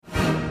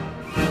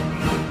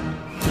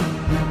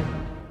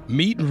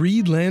Meet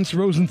Reed Lance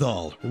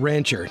Rosenthal,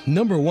 rancher,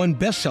 #1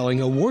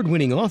 best-selling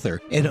award-winning author,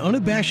 and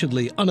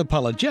unabashedly,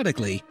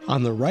 unapologetically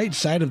on the right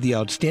side of the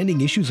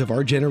outstanding issues of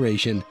our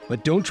generation.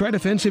 But don't try to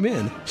fence him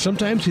in.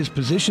 Sometimes his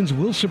positions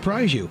will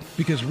surprise you,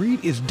 because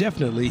Reed is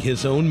definitely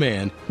his own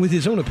man, with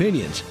his own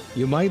opinions.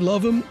 You might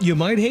love him, you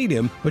might hate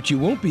him, but you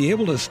won't be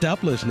able to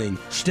stop listening.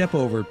 Step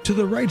over to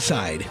the right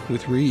side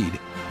with Reed.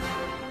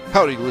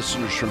 Howdy,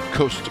 listeners from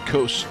coast to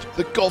coast,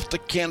 the Gulf to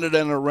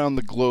Canada and around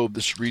the globe.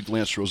 This is Reed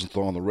Lance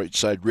Rosenthal on the Right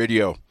Side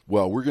Radio.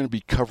 Well, we're going to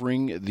be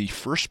covering the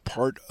first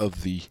part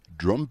of the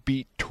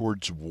Drumbeat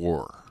Towards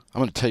War. I'm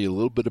going to tell you a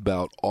little bit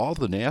about all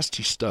the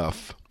nasty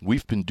stuff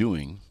we've been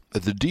doing,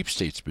 that the deep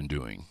state's been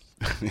doing,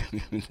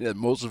 that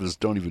most of us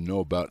don't even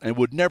know about and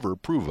would never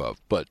approve of.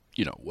 But,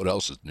 you know, what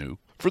else is new?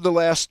 For the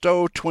last,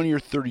 20 or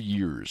 30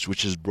 years,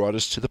 which has brought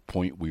us to the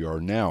point we are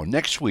now.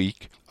 Next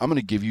week, I'm going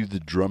to give you the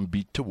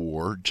drumbeat to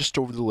war just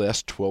over the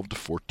last 12 to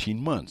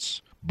 14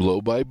 months, blow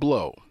by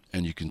blow.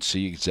 And you can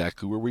see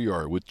exactly where we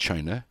are with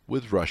China,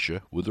 with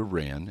Russia, with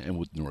Iran, and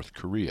with North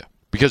Korea.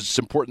 Because it's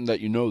important that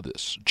you know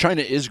this.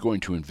 China is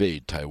going to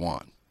invade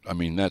Taiwan. I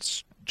mean,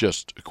 that's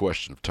just a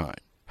question of time.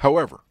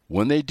 However,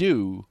 when they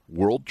do,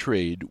 world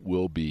trade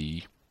will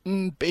be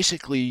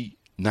basically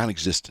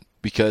non-existent,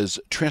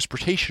 because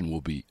transportation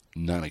will be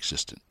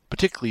non-existent,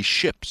 particularly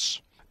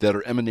ships that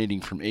are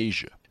emanating from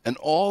Asia. And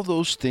all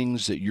those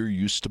things that you're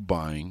used to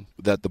buying,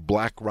 that the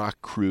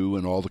BlackRock crew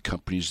and all the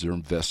companies they're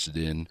invested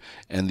in,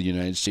 and the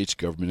United States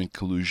government in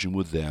collusion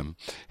with them,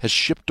 has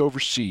shipped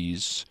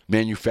overseas,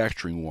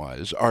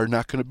 manufacturing-wise, are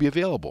not going to be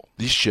available.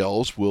 These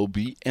shelves will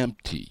be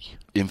empty.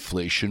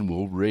 Inflation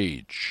will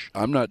rage.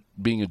 I'm not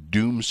being a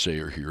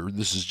doomsayer here.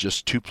 This is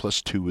just 2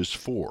 + 2 is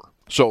 4.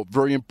 So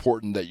very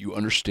important that you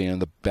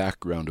understand the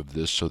background of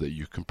this so that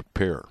you can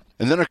prepare.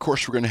 And then, of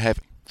course, we're going to have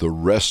the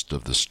rest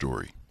of the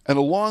story. And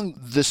along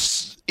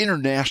this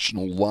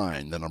international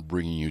line that I'm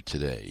bringing you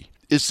today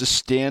is the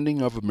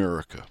standing of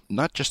America.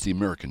 Not just the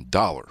American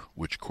dollar,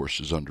 which, of course,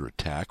 is under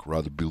attack,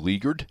 rather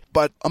beleaguered,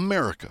 but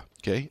America,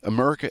 okay?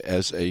 America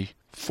as a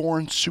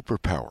foreign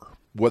superpower.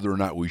 Whether or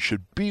not we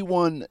should be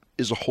one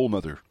is a whole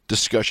other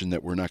discussion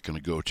that we're not going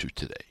to go to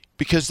today.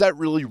 Because that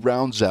really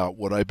rounds out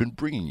what I've been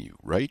bringing you,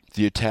 right?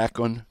 The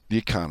attack on the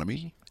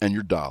economy and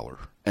your dollar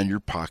and your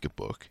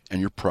pocketbook and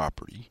your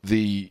property.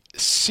 The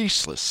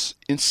ceaseless,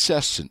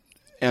 incessant,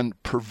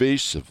 and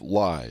pervasive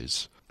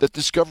lies that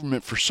this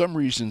government for some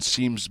reason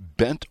seems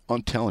bent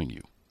on telling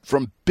you.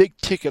 From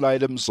big-ticket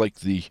items like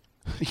the,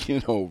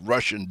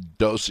 Russian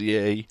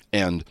dossier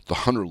and the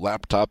Hunter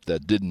laptop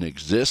that didn't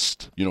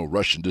exist,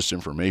 Russian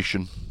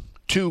disinformation,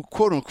 to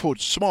quote-unquote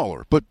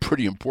smaller but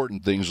pretty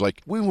important things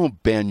like we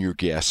won't ban your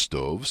gas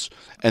stoves,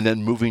 and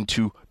then moving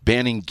to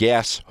banning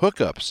gas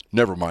hookups,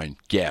 never mind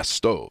gas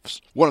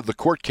stoves. One of the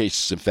court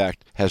cases, in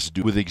fact, has to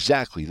do with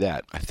exactly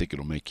that. I think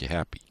it'll make you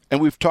happy. And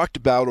we've talked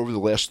about over the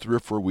last 3 or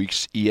 4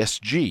 weeks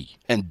ESG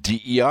and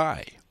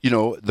DEI,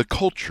 the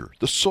culture,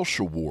 the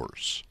social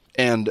wars,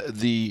 and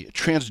the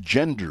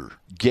transgender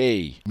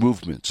gay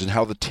movements and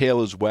how the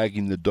tail is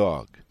wagging the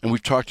dog. And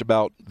we've talked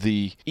about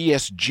the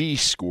ESG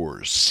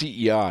scores,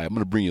 CEI. I'm going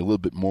to bring you a little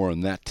bit more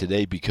on that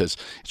today because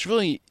it's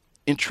really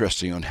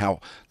interesting on how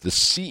the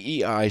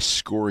CEI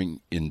scoring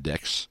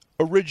index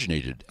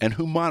originated and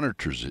who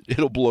monitors it.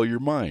 It'll blow your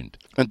mind.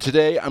 And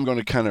today I'm going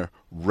to kind of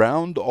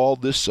round all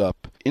this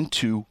up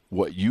into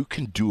what you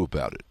can do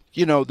about it.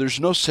 There's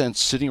no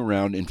sense sitting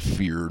around in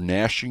fear,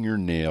 gnashing your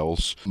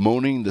nails,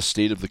 moaning the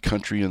state of the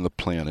country and the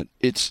planet.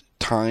 It's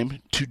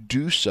time to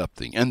do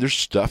something, and there's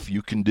stuff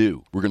you can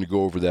do. We're going to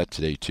go over that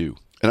today, too.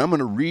 And I'm going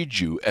to read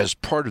you, as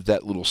part of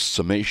that little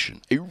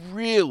summation, a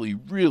really,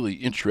 really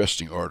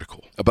interesting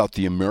article about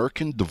the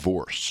American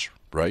divorce,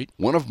 right?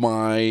 One of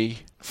my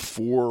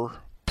 4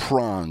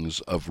 prongs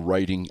of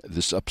writing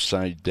this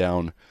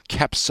upside-down,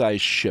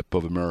 capsized ship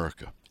of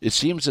America. It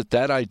seems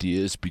that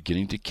idea is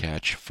beginning to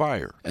catch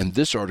fire. And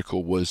this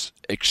article was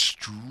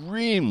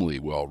extremely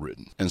well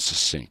written and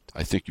succinct.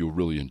 I think you'll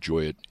really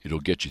enjoy it.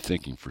 It'll get you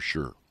thinking for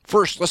sure.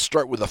 First, let's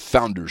start with a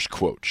founder's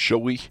quote, shall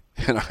we?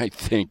 And I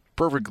think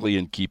perfectly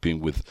in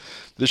keeping with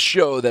the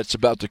show that's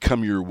about to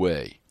come your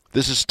way.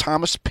 This is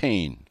Thomas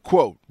Paine.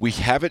 Quote, "We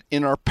have it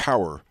in our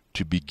power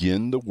to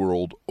begin the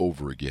world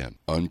over again."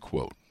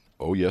 Unquote.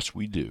 Oh, yes,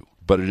 we do.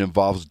 But it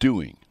involves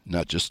doing,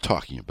 not just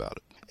talking about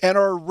it. And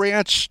our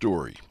ranch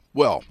story.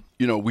 Well,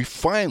 we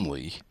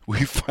finally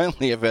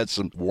have had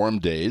some warm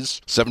days,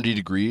 70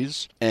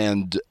 degrees,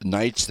 and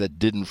nights that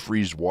didn't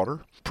freeze water.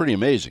 Pretty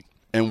amazing.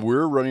 And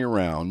we're running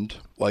around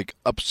like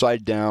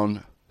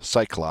upside-down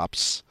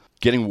cyclops,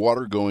 getting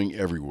water going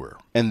everywhere.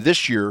 And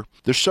this year,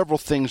 there's several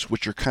things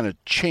which are kind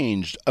of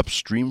changed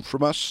upstream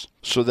from us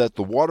so that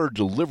the water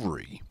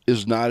delivery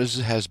is not as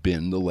it has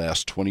been the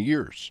last 20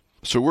 years.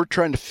 So we're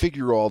trying to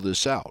figure all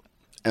this out.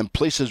 And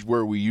places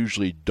where we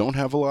usually don't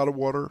have a lot of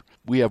water,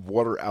 we have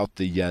water out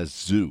the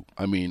yazoo.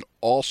 I mean,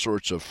 all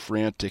sorts of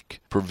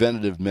frantic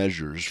preventative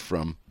measures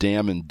from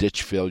dam and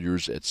ditch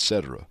failures,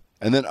 etc.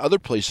 And then other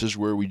places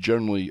where we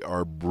generally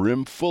are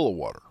brim full of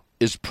water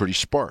is pretty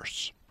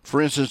sparse.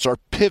 For instance, our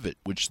pivot,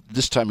 which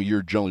this time of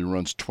year generally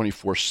runs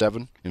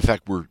 24/7. In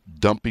fact, we're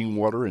dumping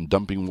water, and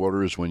dumping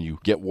water is when you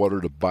get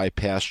water to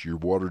bypass your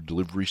water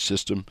delivery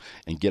system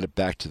and get it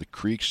back to the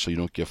creeks so you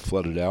don't get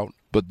flooded out.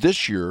 But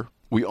this year,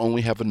 we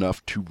only have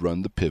enough to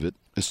run the pivot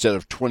instead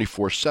of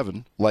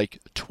 24/7, like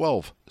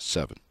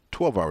 12/7,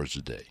 12 hours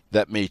a day.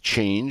 That may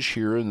change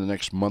here in the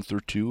next month or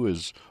two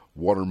as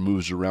water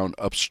moves around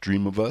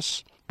upstream of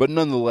us. But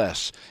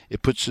nonetheless,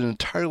 it puts an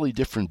entirely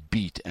different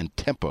beat and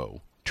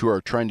tempo to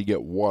our trying to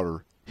get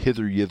water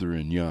hither, yither,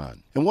 and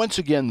yon. And once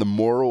again, the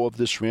moral of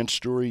this rant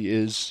story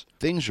is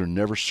things are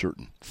never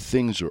certain.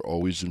 Things are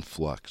always in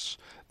flux.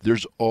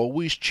 There's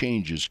always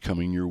changes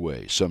coming your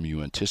way. Some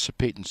you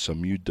anticipate and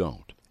some you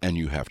don't. And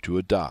you have to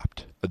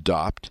adopt.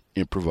 Adopt,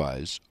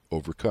 improvise,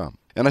 overcome.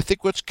 And I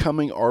think what's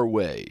coming our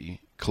way,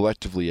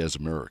 collectively as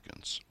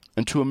Americans,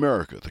 and to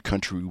America, the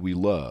country we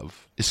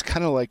love, is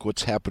kind of like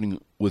what's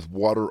happening with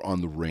water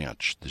on the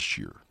ranch this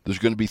year. There's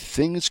going to be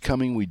things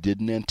coming we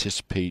didn't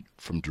anticipate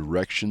from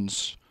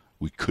directions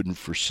we couldn't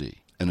foresee.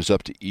 And it's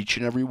up to each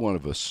and every one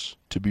of us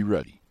to be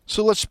ready.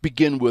 So let's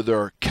begin with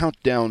our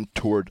countdown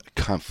toward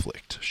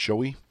conflict, shall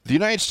we? The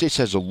United States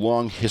has a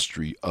long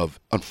history of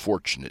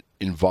unfortunate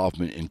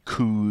involvement in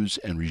coups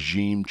and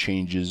regime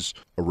changes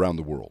around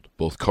the world,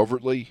 both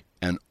covertly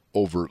and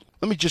overtly.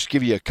 Let me just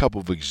give you a couple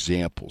of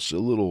examples, a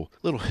little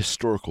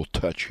historical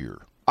touch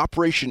here.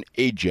 Operation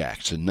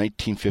Ajax in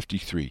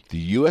 1953, the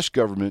U.S.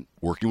 government,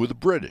 working with the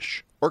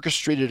British,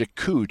 orchestrated a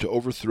coup to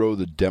overthrow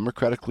the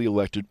democratically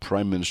elected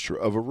Prime Minister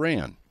of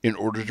Iran in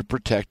order to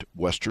protect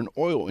Western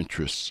oil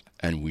interests.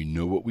 And we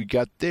know what we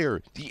got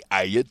there, the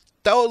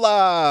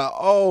Ayatollah!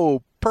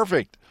 Oh,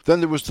 perfect! Then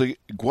there was the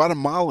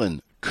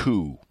Guatemalan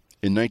coup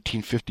in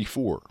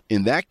 1954.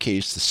 In that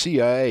case, the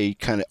CIA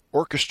kind of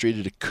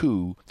orchestrated a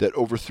coup that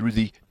overthrew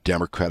the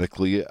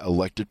democratically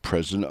elected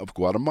president of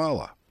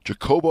Guatemala,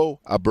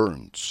 Jacobo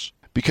Arbenz,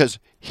 because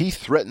he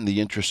threatened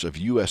the interests of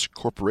U.S.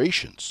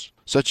 corporations,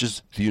 such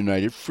as the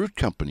United Fruit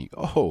Company.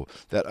 Oh,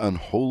 that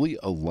unholy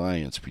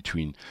alliance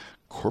between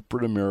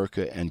corporate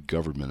America and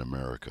government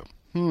America.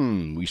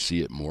 We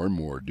see it more and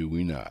more, do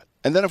we not?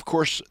 And then, of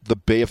course, the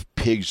Bay of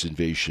Pigs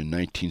invasion,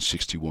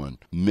 1961.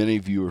 Many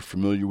of you are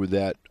familiar with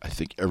that. I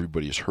think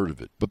everybody has heard of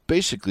it. But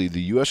basically,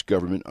 the U.S.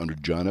 government under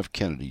John F.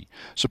 Kennedy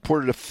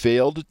supported a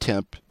failed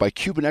attempt by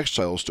Cuban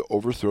exiles to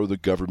overthrow the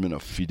government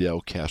of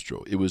Fidel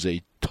Castro. It was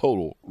a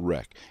total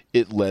wreck.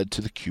 It led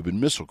to the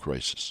Cuban Missile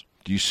Crisis.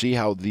 Do you see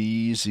how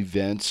these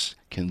events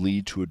can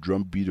lead to a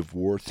drumbeat of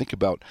war? Think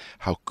about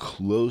how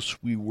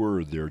close we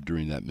were there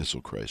during that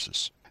missile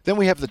crisis. Then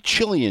we have the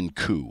Chilean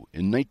coup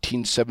in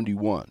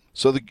 1971.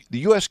 So the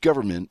U.S.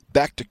 government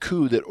backed a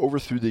coup that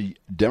overthrew the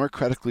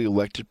democratically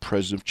elected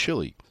president of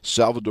Chile,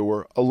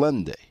 Salvador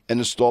Allende, and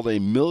installed a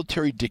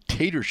military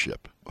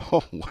dictatorship.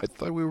 Oh, I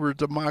thought we were a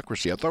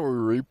democracy. I thought we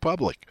were a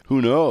republic.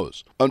 Who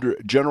knows? Under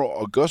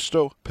General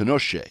Augusto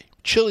Pinochet.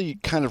 Chile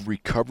kind of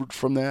recovered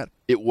from that.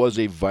 It was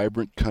a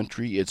vibrant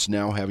country. It's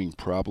now having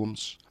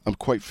problems. I'm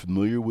quite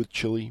familiar with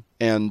Chile,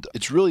 and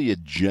it's really a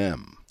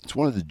gem. It's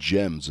one of the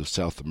gems of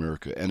South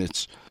America, and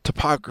its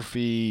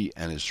topography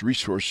and its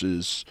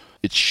resources,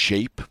 its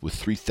shape with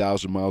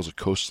 3,000 miles of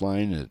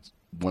coastline and at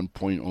one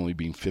point only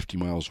being 50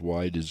 miles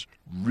wide is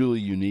really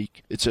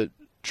unique. It's a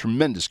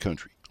tremendous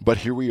country, but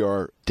here we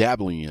are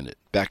dabbling in it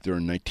back there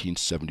in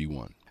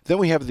 1971. Then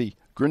we have the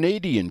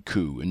Grenadian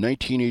coup in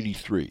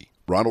 1983,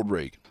 Ronald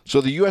Reagan.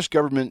 So the U.S.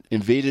 government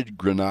invaded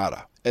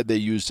Grenada, and they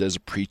used as a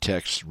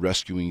pretext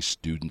rescuing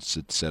students,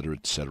 etc.,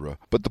 etc.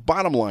 But the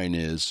bottom line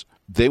is,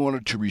 they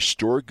wanted to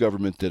restore a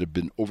government that had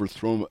been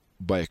overthrown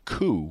by a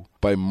coup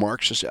by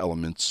Marxist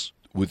elements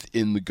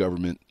within the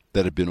government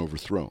that had been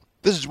overthrown.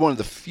 This is one of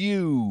the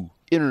few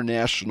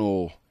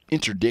international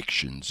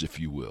interdictions, if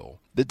you will,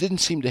 that didn't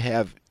seem to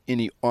have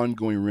any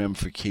ongoing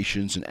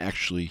ramifications and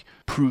actually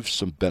proved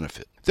some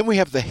benefit. Then we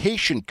have the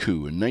Haitian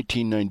coup in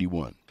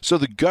 1991. So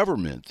the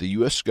government, the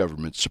U.S.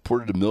 government,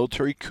 supported a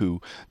military coup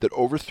that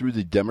overthrew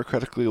the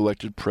democratically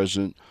elected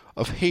president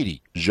of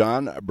Haiti,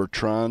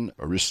 Jean-Bertrand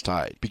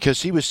Aristide,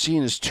 because he was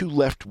seen as too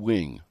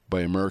left-wing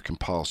by American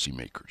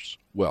policymakers.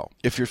 Well,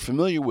 if you're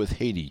familiar with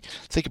Haiti,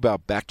 think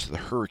about back to the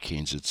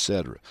hurricanes,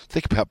 etc.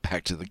 Think about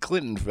back to the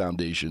Clinton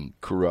Foundation,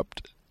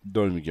 corrupt.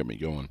 Don't even get me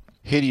going.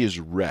 Haiti is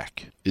a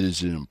wreck. It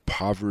is an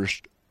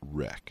impoverished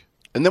wreck.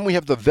 And then we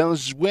have the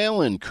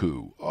Venezuelan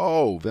coup.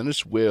 Oh,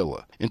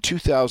 Venezuela. In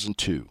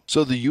 2002.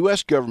 So the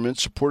U.S. government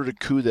supported a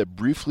coup that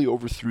briefly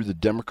overthrew the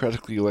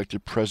democratically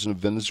elected president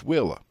of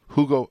Venezuela,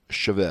 Hugo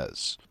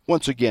Chavez.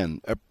 Once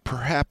again,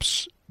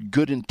 perhaps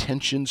good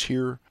intentions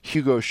here.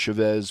 Hugo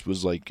Chavez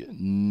was like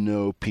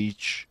no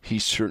peach. He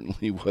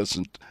certainly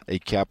wasn't a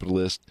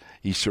capitalist.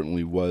 He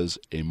certainly was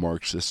a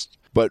Marxist.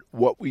 But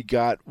what we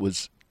got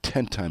was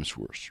 10 times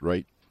worse,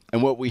 right?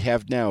 And what we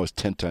have now is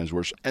 10 times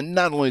worse. And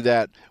not only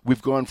that,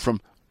 we've gone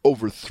from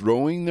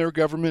overthrowing their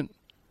government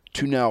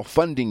to now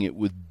funding it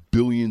with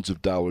billions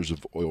of dollars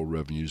of oil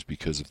revenues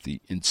because of the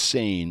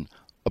insane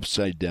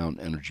upside-down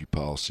energy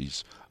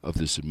policies of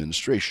this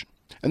administration.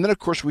 And then, of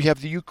course, we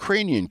have the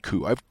Ukrainian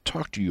coup. I've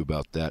talked to you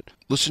about that.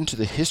 Listen to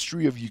the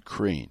history of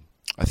Ukraine.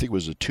 I think it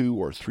was a 2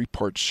 or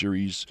 3-part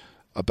series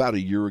about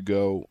a year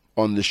ago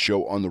on this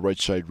show on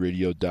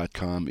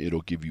therightsideradio.com.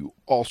 It'll give you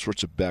all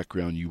sorts of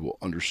background. You will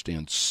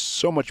understand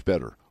so much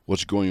better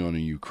what's going on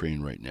in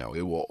Ukraine right now.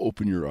 It will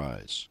open your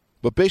eyes.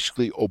 But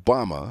basically,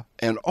 Obama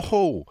and,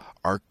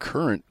 our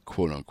current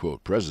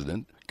quote-unquote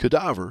president,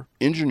 Cadaver,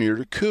 engineered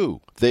a coup.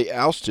 They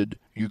ousted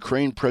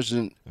Ukraine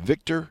President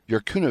Viktor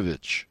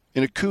Yanukovych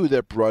in a coup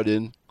that brought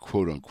in,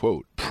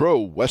 quote-unquote,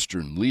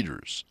 pro-Western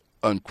leaders,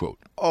 unquote.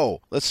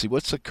 Let's see,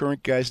 what's the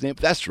current guy's name?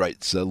 That's right,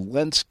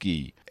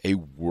 Zelensky, a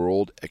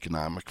World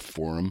Economic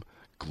Forum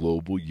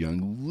Global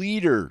Young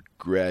Leader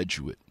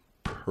graduate.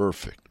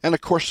 Perfect. And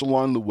of course,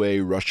 along the way,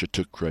 Russia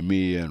took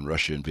Crimea and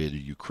Russia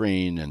invaded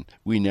Ukraine, and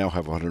we now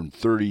have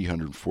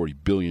 $140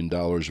 billion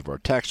of our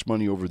tax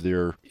money over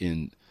there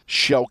in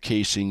shell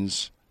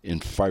casings, in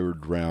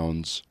fired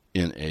rounds,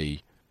 in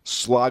a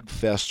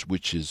slogfest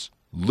which is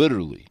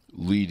literally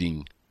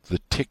leading the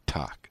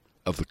tick-tock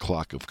of the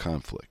clock of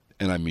conflict.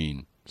 And I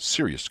mean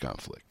serious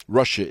conflict.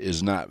 Russia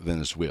is not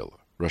Venezuela.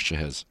 Russia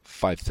has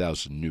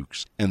 5,000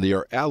 nukes, and they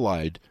are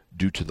allied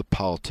due to the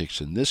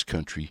politics in this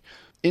country,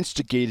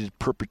 instigated,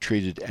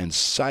 perpetrated, and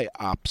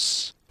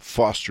psyops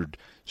fostered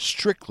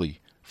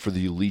strictly for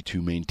the elite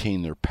who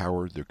maintain their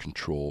power, their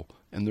control,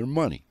 and their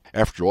money.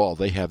 After all,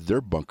 they have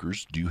their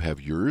bunkers. Do you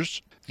have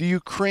yours? The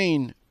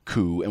Ukraine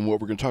coup, and what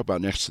we're going to talk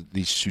about next,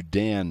 the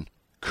Sudan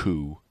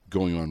coup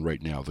going on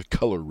right now, the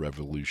color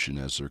revolution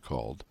as they're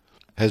called,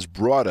 has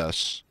brought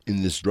us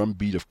in this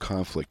drumbeat of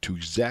conflict to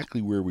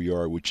exactly where we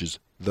are, which is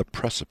the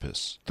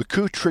precipice. The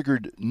coup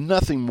triggered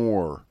nothing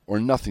more or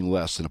nothing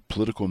less than a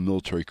political and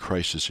military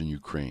crisis in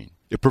Ukraine.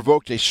 It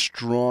provoked a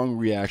strong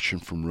reaction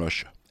from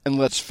Russia. And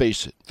let's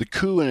face it, the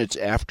coup and its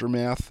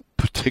aftermath,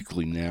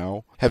 particularly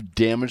now, have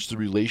damaged the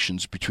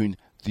relations between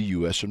the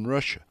U.S. and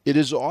Russia. It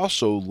has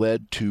also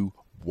led to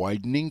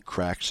widening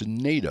cracks in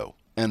NATO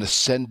and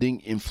ascending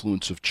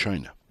influence of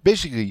China.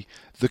 Basically,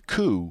 the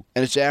coup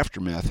and its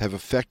aftermath have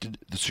affected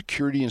the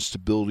security and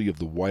stability of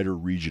the wider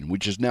region,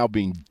 which is now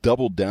being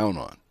doubled down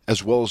on,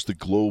 as well as the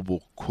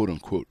global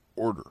quote-unquote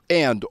order.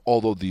 And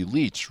although the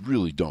elites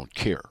really don't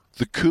care,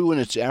 the coup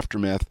and its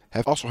aftermath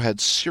have also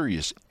had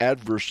serious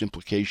adverse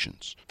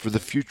implications for the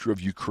future of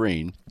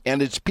Ukraine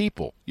and its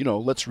people.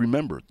 Let's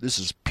remember, this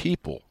is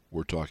people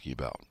we're talking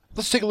about.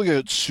 Let's take a look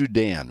at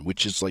Sudan,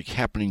 which is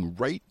happening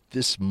right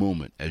this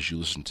moment as you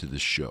listen to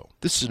this show.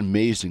 This is an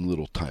amazing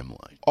little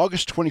timeline.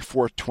 August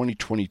 24th,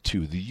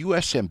 2022, the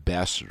U.S.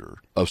 ambassador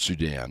of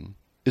Sudan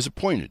is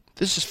appointed.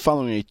 This is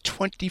following a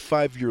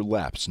 25-year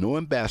lapse. No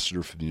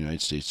ambassador from the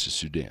United States to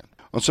Sudan.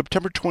 On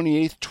September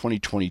 28th,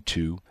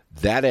 2022,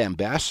 that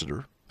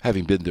ambassador,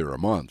 having been there a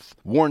month,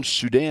 warned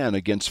Sudan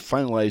against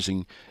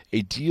finalizing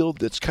a deal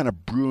that's kind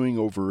of brewing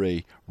over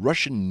a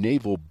Russian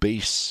naval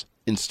base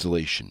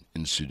installation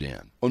in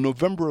Sudan. On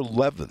November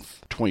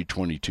 11th,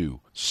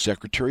 2022,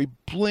 Secretary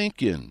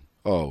Blinken,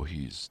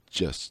 he's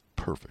just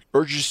perfect,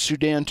 urges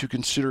Sudan to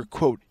consider,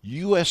 quote,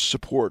 U.S.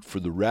 support for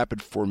the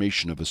rapid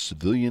formation of a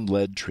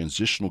civilian-led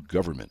transitional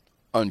government,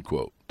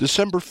 unquote.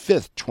 December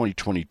 5th,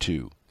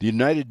 2022, the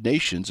United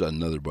Nations,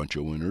 another bunch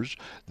of winners,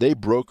 they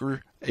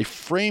broker a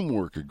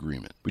framework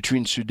agreement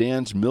between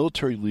Sudan's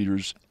military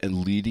leaders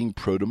and leading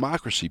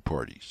pro-democracy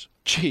parties.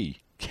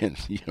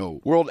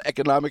 World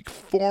Economic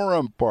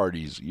Forum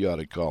parties, you ought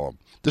to call them.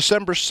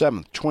 December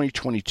 7th,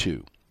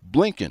 2022,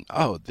 Blinken,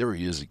 there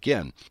he is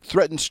again,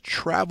 threatens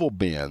travel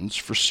bans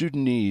for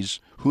Sudanese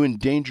who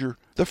endanger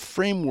the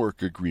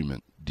framework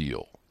agreement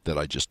deal that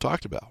I just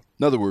talked about.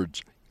 In other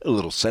words, a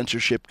little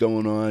censorship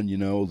going on,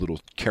 a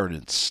little carrot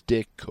and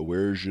stick,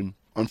 coercion.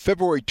 On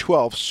February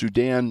 12th,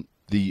 Sudan,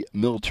 the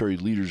military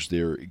leaders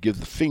there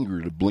give the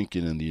finger to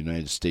Blinken and the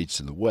United States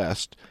and the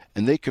West,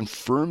 and they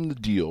confirm the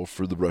deal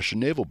for the Russian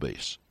naval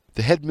base.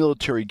 The head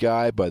military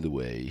guy, by the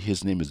way,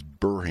 his name is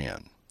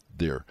Burhan,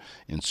 there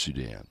in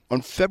Sudan.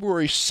 On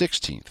February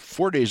 16th,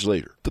 4 days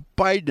later, the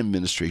Biden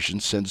administration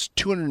sends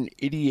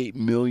 $288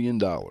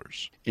 million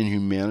in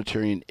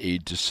humanitarian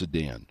aid to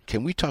Sudan.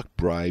 Can we talk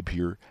bribe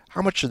here?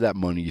 How much of that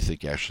money do you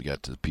think actually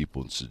got to the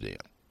people in Sudan,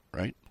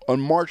 right?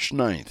 On March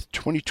 9th,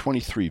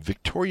 2023,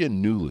 Victoria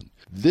Nuland,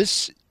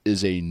 this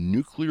is a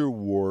nuclear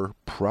war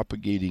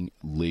propagating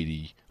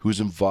lady who's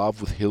involved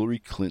with Hillary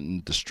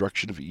Clinton,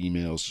 destruction of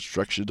emails,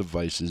 destruction of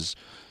devices.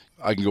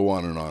 I can go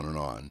on and on and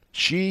on.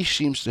 She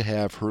seems to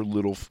have her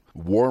little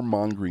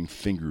warmongering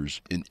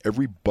fingers in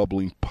every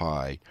bubbling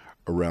pie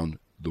around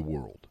the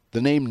world.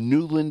 The name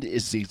Nuland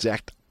is the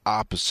exact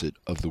opposite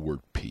of the word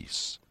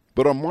peace.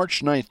 But on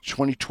March 9th,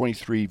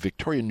 2023,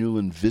 Victoria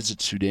Nuland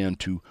visits Sudan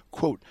to,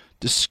 quote,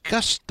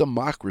 discuss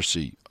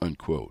democracy,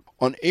 unquote.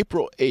 On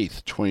April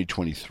 8th,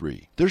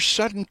 2023, there's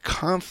sudden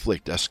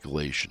conflict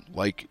escalation,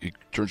 it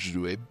turns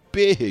into a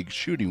big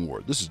shooting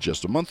war. This is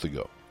just a month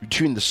ago.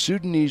 Between the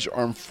Sudanese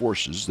Armed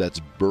Forces,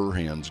 that's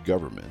Burhan's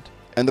government,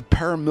 and the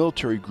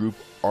paramilitary group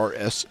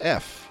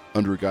RSF,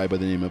 under a guy by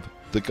the name of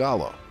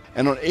Dagalo.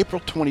 And on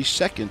April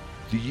 22nd,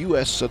 the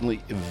U.S.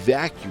 suddenly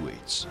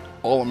evacuates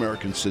all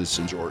American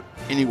citizens or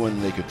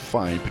anyone they could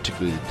find,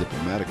 particularly the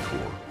diplomatic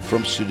corps,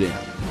 from Sudan.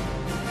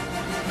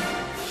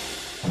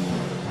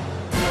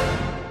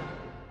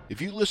 If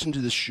you listen to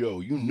this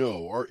show, you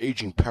know our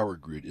aging power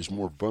grid is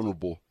more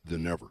vulnerable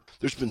than ever.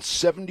 There's been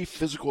 70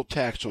 physical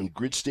attacks on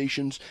grid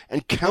stations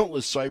and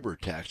countless cyber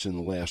attacks in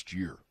the last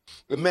year.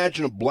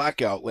 Imagine a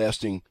blackout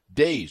lasting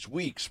days,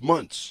 weeks,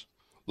 months.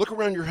 Look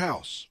around your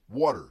house.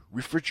 Water,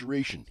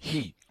 refrigeration,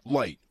 heat,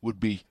 light would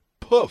be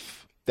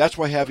poof. That's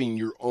why having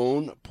your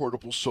own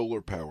portable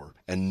solar power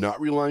and not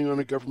relying on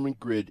a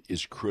government grid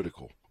is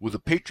critical. With a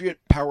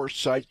Patriot Power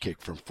Sidekick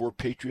from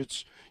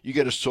 4Patriots, you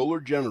get a solar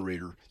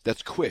generator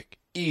that's quick,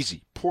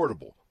 easy,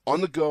 portable,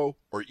 on the go,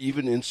 or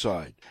even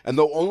inside. And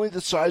though only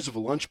the size of a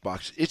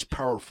lunchbox, it's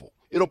powerful.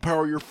 It'll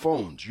power your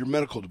phones, your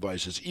medical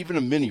devices, even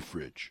a mini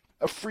fridge.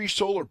 A free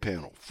solar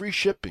panel, free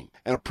shipping,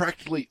 and a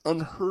practically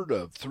unheard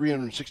of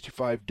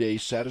 365-day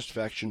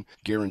satisfaction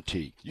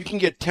guarantee. You can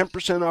get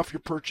 10% off your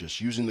purchase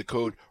using the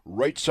code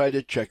RIGHTSIDE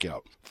at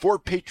checkout.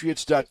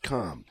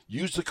 4patriots.com.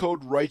 Use the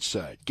code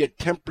RIGHTSIDE. Get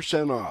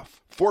 10%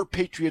 off.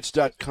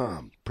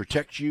 4patriots.com.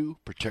 Protect you,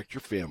 protect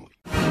your family.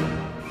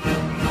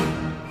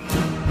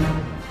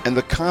 And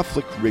the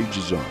conflict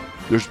rages on.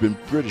 There's been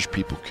British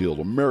people killed.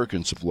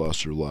 Americans have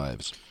lost their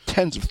lives.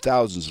 Tens of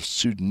thousands of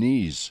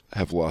Sudanese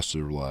have lost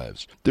their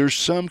lives. There's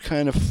some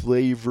kind of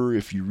flavor,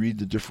 if you read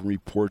the different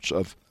reports,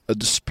 of a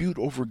dispute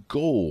over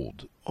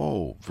gold.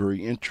 Oh,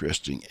 very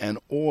interesting. And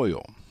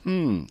oil.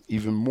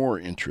 Even more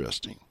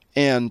interesting.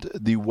 And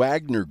the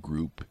Wagner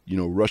Group,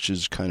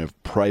 Russia's kind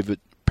of private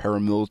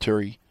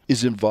paramilitary,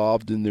 is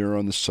involved in there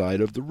on the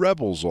side of the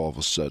rebels all of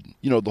a sudden.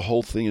 The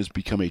whole thing has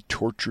become a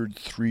tortured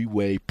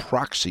three-way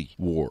proxy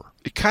war.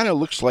 It kind of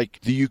looks like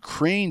the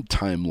Ukraine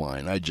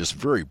timeline I just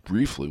very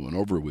briefly went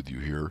over with you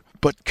here,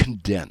 but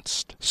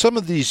condensed. Some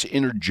of these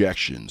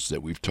interjections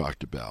that we've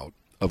talked about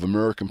of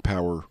American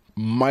power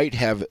might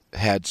have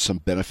had some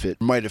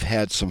benefit, might have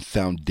had some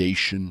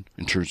foundation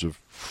in terms of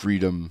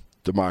freedom,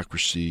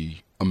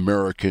 democracy,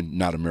 American,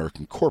 not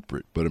American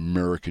corporate, but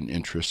American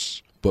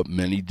interests. But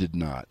many did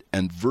not,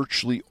 and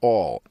virtually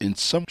all, in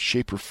some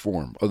shape or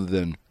form, other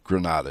than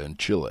Grenada and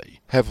Chile,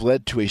 have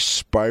led to a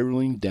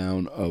spiraling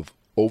down of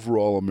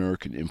overall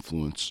American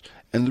influence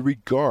and the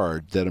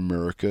regard that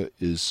America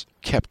is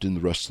kept in the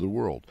rest of the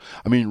world.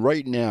 I mean,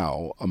 right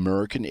now,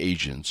 American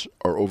agents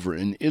are over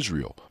in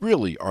Israel,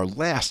 really our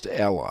last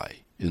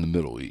ally in the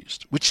Middle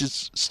East, which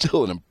is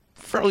still a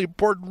fairly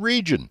important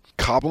region,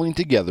 cobbling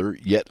together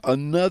yet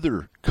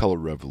another color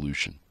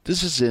revolution.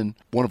 This is in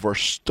one of our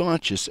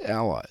staunchest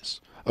allies.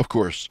 Of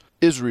course,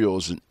 Israel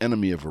is an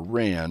enemy of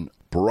Iran.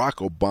 Barack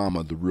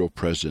Obama, the real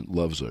president,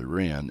 loves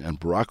Iran, and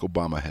Barack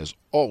Obama has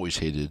always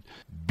hated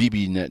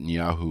Bibi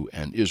Netanyahu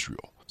and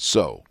Israel.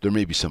 So there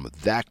may be some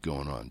of that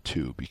going on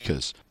too,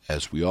 because,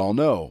 as we all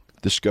know,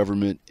 this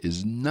government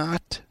is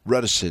not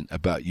reticent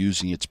about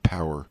using its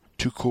power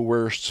to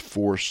coerce,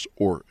 force,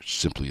 or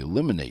simply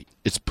eliminate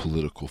its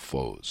political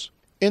foes.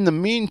 In the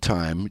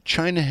meantime,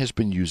 China has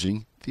been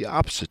using the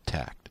opposite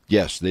tact.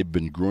 Yes, they've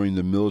been growing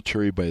the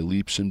military by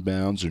leaps and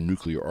bounds, their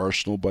nuclear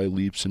arsenal by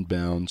leaps and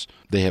bounds.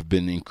 They have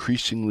been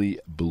increasingly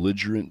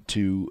belligerent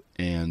to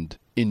and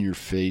in your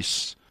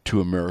face to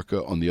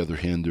America. On the other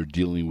hand, they're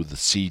dealing with the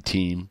C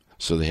team,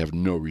 so they have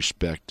no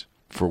respect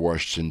for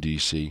Washington,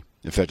 D.C.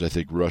 In fact, I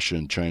think Russia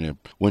and China,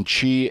 when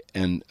Xi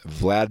and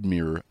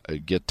Vladimir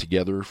get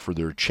together for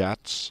their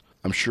chats,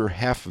 I'm sure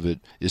half of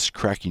it is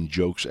cracking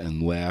jokes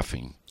and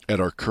laughing at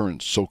our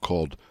current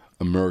so-called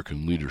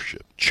American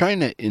leadership.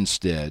 China,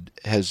 instead,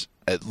 has,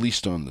 at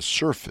least on the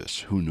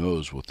surface, who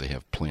knows what they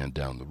have planned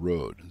down the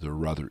road. They're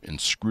rather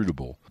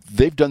inscrutable.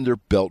 They've done their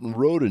Belt and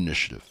Road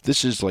Initiative.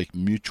 This is like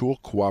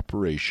mutual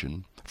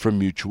cooperation for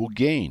mutual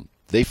gain.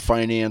 They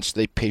finance,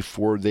 they pay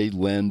for, they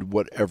lend,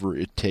 whatever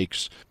it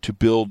takes to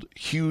build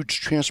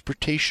huge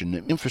transportation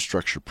and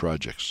infrastructure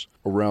projects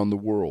around the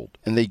world.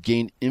 And they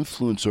gain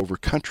influence over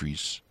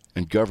countries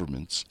and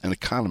governments and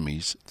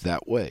economies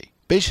that way.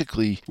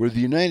 Basically, where the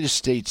United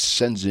States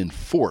sends in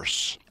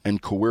force and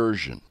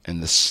coercion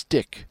and the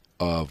stick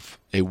of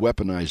a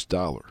weaponized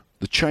dollar,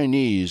 the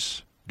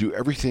Chinese do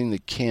everything they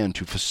can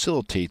to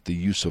facilitate the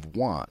use of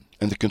yuan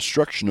and the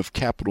construction of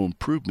capital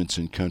improvements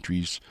in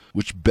countries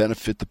which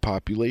benefit the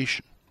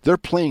population. They're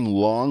playing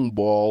long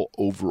ball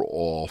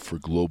overall for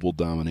global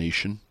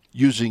domination,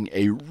 using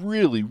a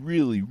really,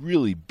 really,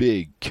 really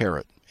big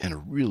carrot and a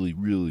really,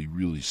 really,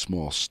 really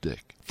small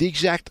stick. The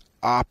exact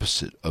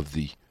opposite of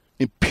the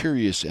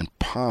imperious and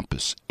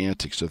pompous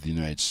antics of the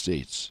United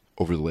States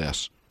over the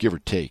last, give or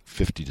take,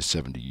 50 to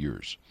 70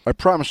 years. I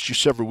promised you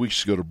several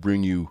weeks ago to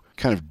bring you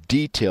kind of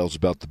details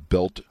about the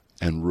Belt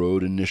and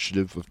Road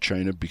Initiative of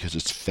China because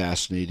it's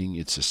fascinating.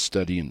 It's a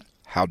study in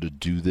how to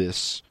do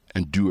this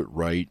and do it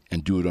right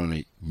and do it on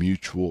a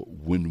mutual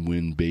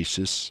win-win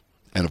basis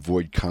and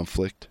avoid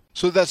conflict.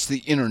 So that's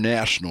the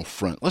international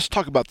front. Let's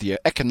talk about the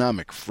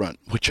economic front,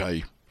 which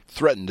I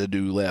threatened to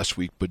do last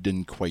week but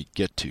didn't quite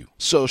get to.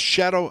 So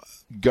shadow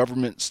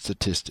government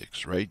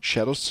statistics, right?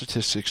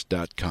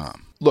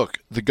 Shadowstatistics.com. Look,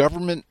 the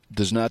government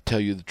does not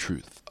tell you the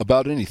truth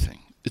about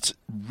anything. It's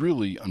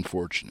really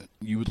unfortunate.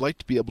 You would like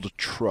to be able to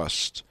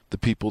trust the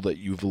people that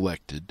you've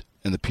elected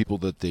and the people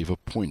that they've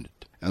appointed.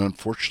 And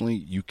unfortunately,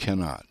 you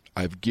cannot.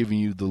 I've given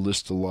you the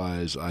list of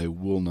lies. I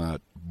will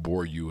not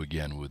bore you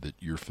again with it.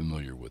 You're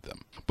familiar with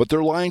them. But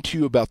they're lying to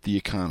you about the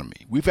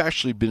economy. We've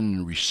actually been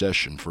in a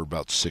recession for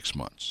about 6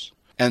 months,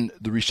 and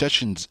the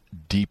recession's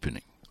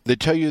deepening. They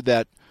tell you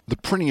that the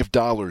printing of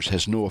dollars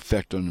has no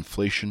effect on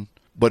inflation,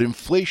 but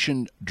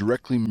inflation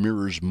directly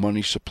mirrors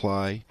money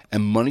supply,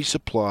 and money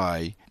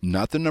supply,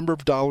 not the number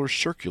of dollars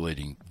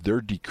circulating,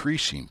 they're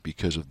decreasing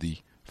because of the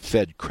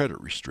Fed credit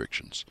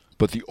restrictions.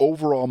 But the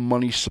overall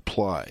money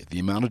supply, the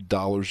amount of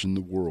dollars in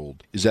the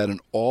world, is at an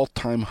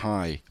all-time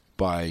high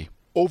by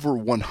over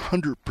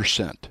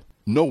 100%.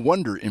 No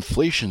wonder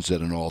inflation's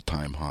at an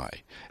all-time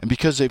high. And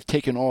because they've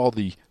taken all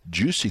the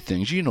juicy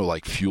things,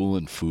 like fuel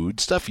and food,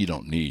 stuff you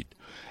don't need,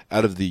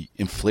 out of the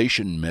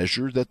inflation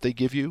measure that they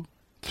give you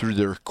through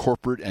their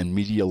corporate and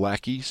media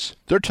lackeys,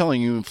 they're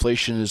telling you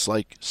inflation is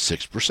like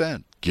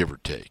 6%, give or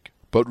take.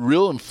 But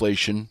real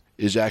inflation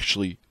is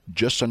actually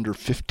just under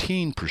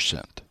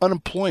 15%.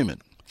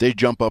 Unemployment, they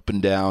jump up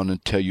and down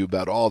and tell you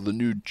about all the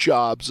new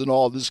jobs and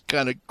all this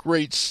kind of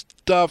great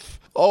stuff.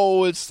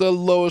 Oh, it's the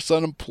lowest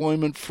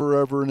unemployment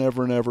forever and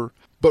ever and ever.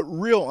 But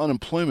real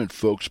unemployment,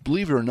 folks,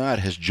 believe it or not,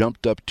 has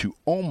jumped up to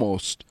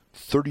almost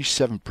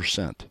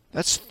 37%.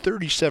 That's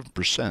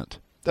 37%.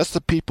 That's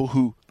the people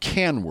who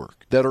can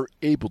work, that are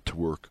able to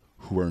work,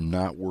 who are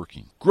not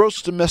working.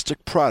 Gross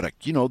domestic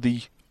product,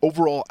 the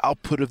overall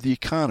output of the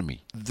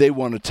economy. They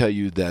want to tell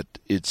you that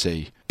it's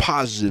a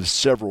positive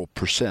several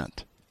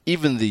percent.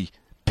 Even the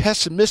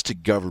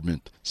pessimistic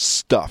government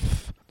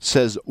stuff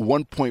says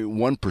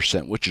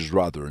 1.1%, which is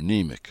rather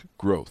anemic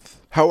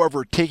growth.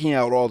 However, taking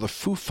out all the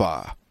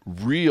foo-fa,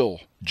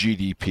 real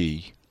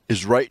GDP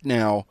is right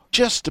now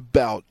just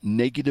about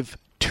negative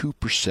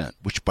 2%,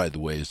 which, by the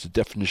way, is the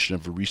definition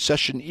of a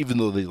recession, even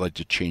though they like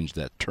to change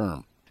that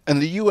term.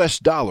 And the U.S.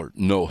 dollar,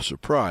 no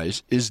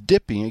surprise, is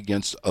dipping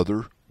against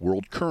other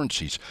world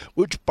currencies,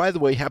 which, by the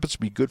way, happens to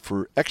be good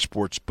for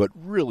exports, but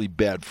really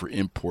bad for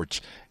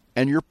imports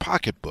and your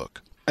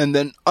pocketbook. And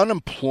then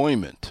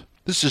unemployment.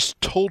 This is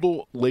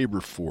total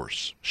labor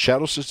force.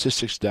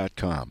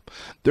 Shadowstatistics.com.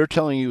 They're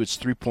telling you it's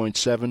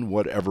 3.7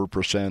 whatever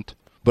percent.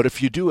 But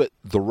if you do it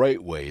the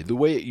right way, the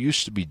way it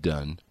used to be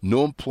done,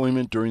 no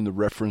employment during the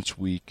reference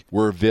week,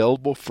 were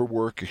available for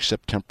work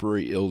except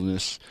temporary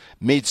illness,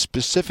 made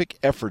specific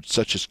efforts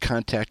such as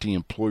contacting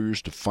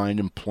employers to find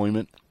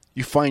employment,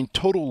 you find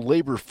total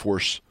labor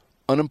force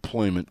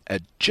unemployment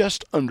at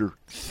just under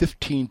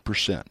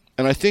 15%.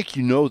 And I think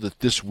you know that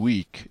this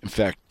week, in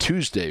fact,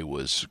 Tuesday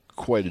was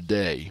quite a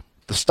day,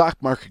 the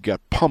stock market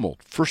got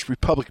pummeled. First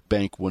Republic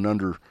Bank went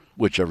under,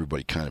 which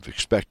everybody kind of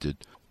expected,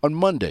 on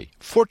Monday.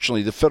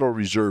 Fortunately, the Federal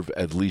Reserve,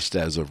 at least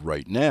as of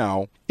right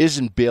now,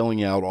 isn't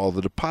bailing out all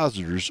the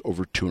depositors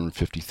over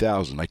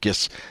 $250,000. I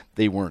guess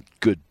they weren't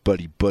good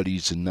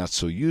buddies and not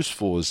so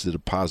useful as the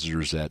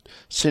depositors at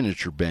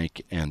Signature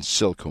Bank and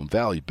Silicon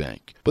Valley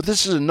Bank. But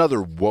this is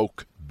another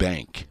woke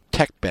bank,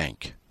 tech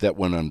bank, that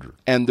went under.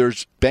 And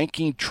there's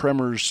banking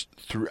tremors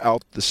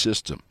throughout the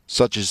system,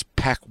 such as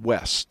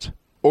PacWest.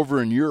 Over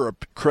in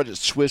Europe, Credit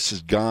Suisse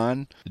is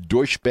gone.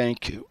 Deutsche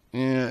Bank,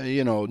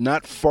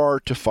 not far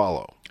to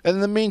follow. And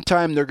in the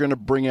meantime, they're going to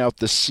bring out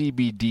the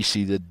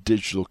CBDC, the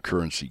digital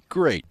currency.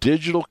 Great.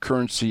 Digital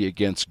currency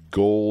against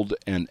gold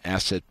and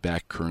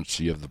asset-backed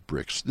currency of the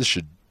BRICS. This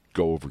should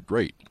go over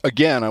great.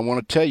 Again, I want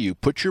to tell you,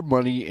 put your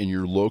money in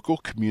your local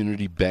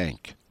community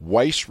bank.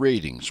 Weiss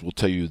Ratings will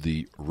tell you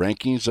the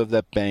rankings of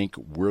that bank,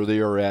 where they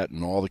are at,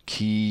 and all the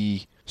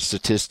key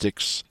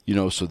statistics,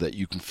 so that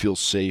you can feel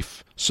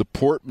safe.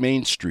 Support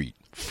Main Street.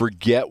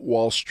 Forget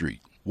Wall Street.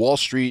 Wall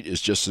Street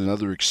is just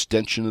another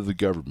extension of the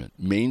government.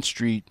 Main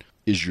Street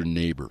is your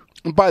neighbor.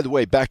 And by the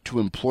way, back to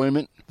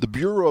employment, the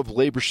Bureau of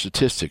Labor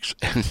Statistics,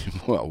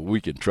 well,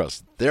 we can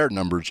trust their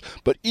numbers,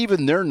 but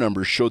even their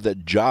numbers show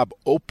that job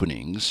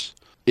openings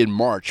in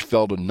March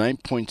fell to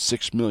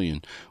 9.6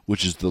 million,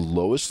 which is the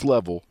lowest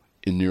level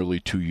in nearly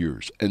 2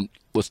 years. And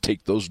let's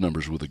take those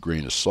numbers with a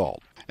grain of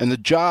salt. And the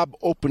job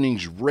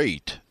openings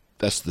rate,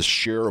 that's the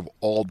share of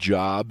all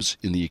jobs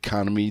in the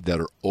economy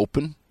that are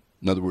open,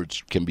 in other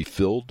words, can be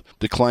filled,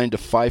 declined to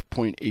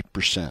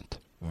 5.8%.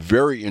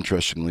 Very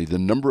interestingly, the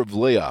number of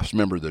layoffs,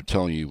 remember they're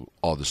telling you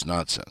all this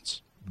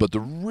nonsense, but the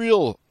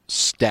real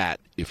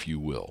stat, if you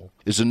will,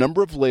 is the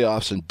number of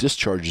layoffs and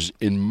discharges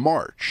in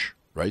March,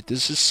 right?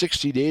 This is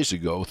 60 days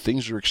ago.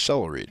 Things are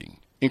accelerating.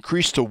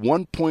 Increased to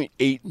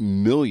 1.8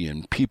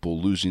 million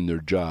people losing their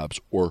jobs,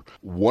 or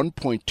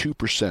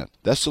 1.2%.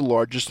 That's the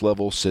largest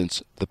level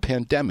since the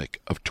pandemic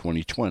of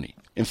 2020.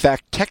 In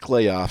fact, tech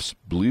layoffs,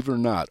 believe it or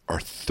not, are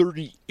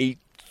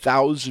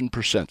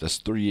 38,000%. That's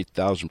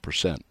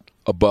 38,000%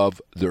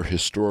 above their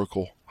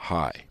historical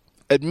high.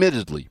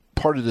 Admittedly,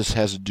 part of this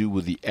has to do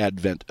with the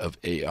advent of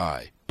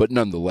AI, but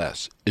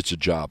nonetheless, it's a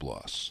job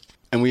loss.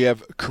 And we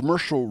have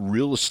commercial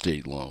real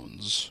estate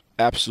loans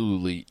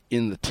absolutely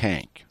in the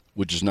tank,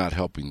 which is not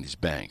helping these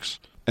banks.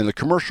 And the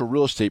commercial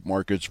real estate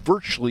market's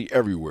virtually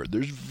everywhere.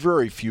 There's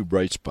very few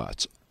bright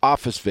spots.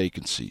 Office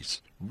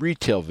vacancies,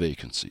 retail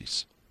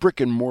vacancies, brick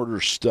and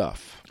mortar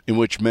stuff, in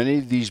which many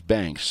of these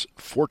banks,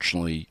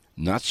 fortunately,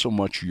 not so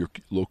much your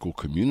local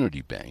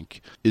community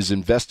bank, is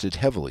invested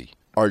heavily,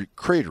 are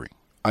cratering.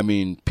 I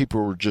mean,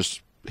 people were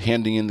just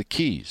handing in the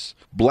keys.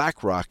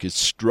 BlackRock is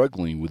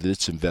struggling with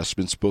its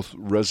investments, both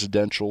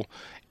residential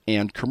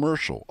and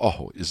commercial.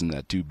 Oh, isn't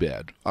that too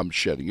bad? I'm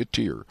shedding a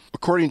tear.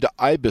 According to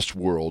IBIS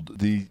World,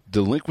 the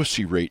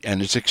delinquency rate,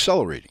 and it's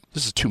accelerating,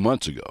 this is 2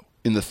 months ago,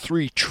 in the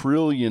 $3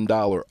 trillion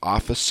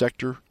office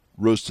sector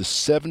rose to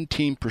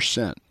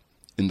 17%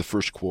 in the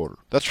first quarter.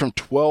 That's from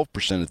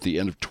 12% at the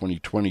end of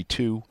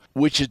 2022,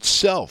 which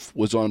itself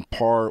was on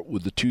par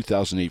with the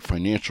 2008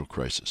 financial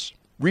crisis.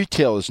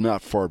 Retail is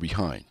not far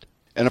behind.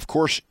 And of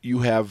course, you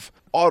have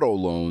auto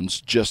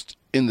loans just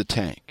in the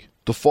tank.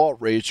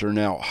 Default rates are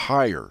now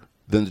higher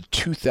than the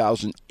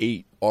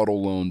 2008 auto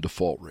loan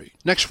default rate.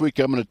 Next week,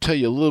 I'm going to tell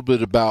you a little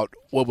bit about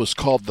what was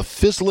called the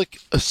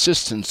FSLIC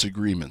assistance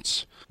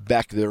agreements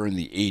back there in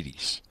the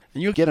 80s.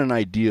 And you'll get an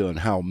idea on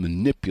how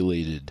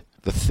manipulated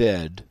the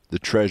Fed, the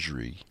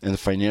Treasury, and the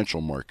financial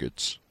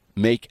markets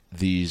make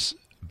these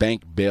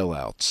bank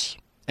bailouts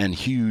and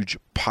huge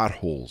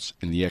potholes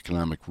in the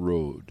economic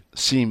road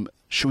seem,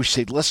 should we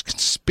say, less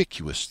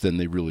conspicuous than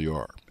they really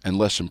are, and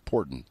less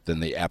important than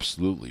they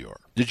absolutely are.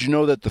 Did you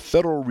know that the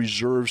Federal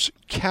Reserve's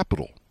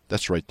capital,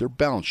 that's right, their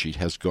balance sheet,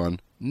 has gone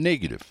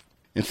negative?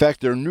 In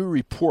fact, their new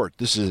report,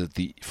 this is at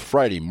the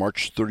Friday,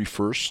 March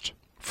 31st,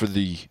 for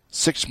the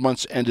 6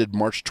 months ended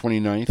March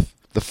 29th,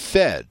 the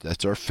Fed,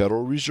 that's our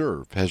Federal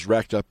Reserve, has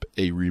racked up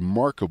a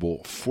remarkable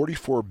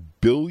 $44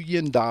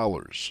 billion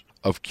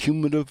of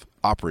cumulative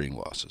operating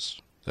losses.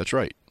 That's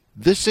right.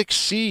 This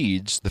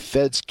exceeds the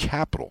Fed's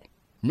capital.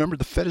 Remember,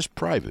 the Fed is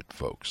private,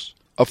 folks,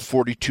 of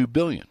 $42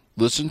 billion.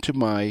 Listen to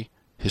my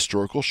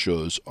historical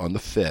shows on the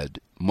Fed,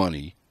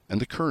 money,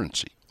 and the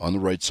currency on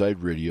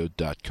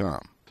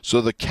therightsideradio.com.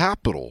 So the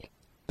capital,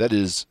 that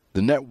is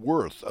the net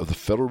worth of the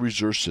Federal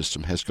Reserve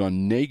System, has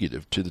gone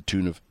negative to the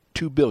tune of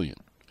 $2 billion.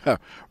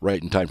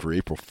 Right in time for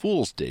April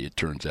Fool's Day, it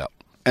turns out.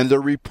 And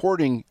they're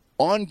reporting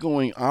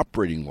ongoing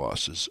operating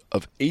losses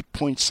of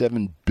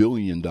 $8.7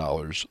 billion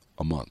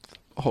a month.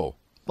 Oh,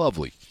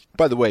 lovely.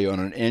 By the way, on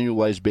an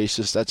annualized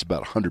basis, that's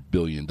about $100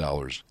 billion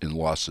in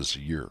losses a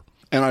year.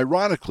 And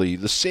ironically,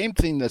 the same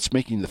thing that's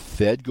making the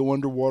Fed go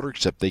underwater,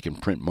 except they can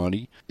print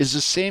money, is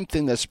the same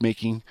thing that's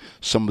making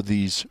some of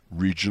these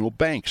regional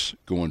banks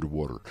go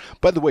underwater.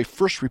 By the way,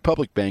 First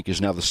Republic Bank is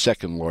now the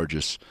second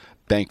largest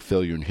bank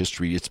failure in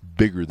history. It's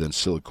bigger than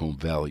Silicon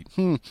Valley.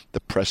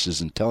 The press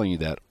isn't telling you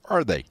that,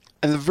 are they?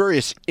 And the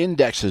various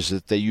indexes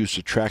that they use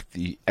to track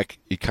the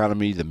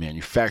economy, the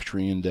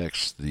manufacturing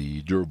index,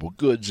 the durable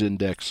goods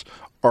index,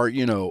 are,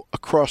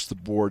 across the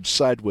board,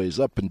 sideways,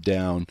 up and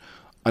down.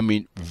 I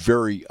mean,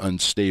 very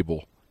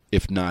unstable,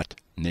 if not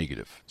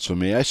negative. So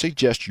may I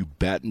suggest you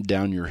batten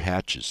down your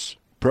hatches.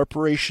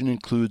 Preparation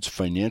includes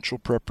financial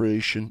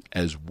preparation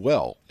as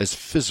well as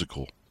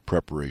physical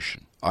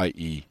preparation,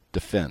 i.e.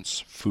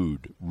 defense,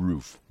 food,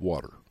 roof,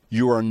 water.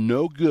 You are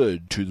no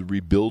good to the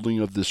rebuilding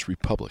of this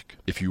republic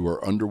if you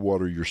are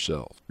underwater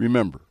yourself.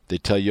 Remember, they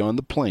tell you on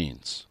the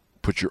planes,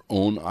 put your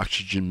own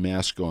oxygen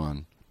mask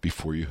on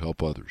before you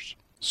help others.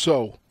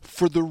 So,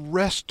 for the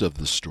rest of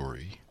the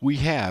story, we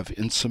have,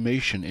 in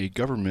summation, a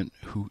government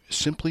who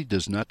simply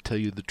does not tell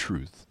you the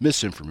truth.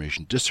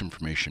 Misinformation,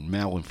 disinformation,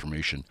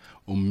 malinformation,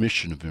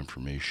 omission of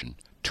information,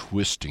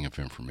 twisting of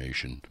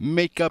information,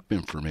 make-up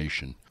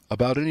information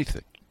about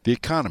anything. The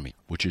economy,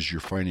 which is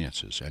your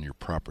finances and your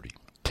property.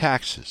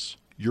 Taxes,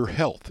 your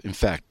health, in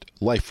fact,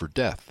 life or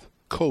death.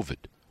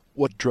 COVID,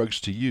 what drugs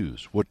to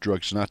use, what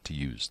drugs not to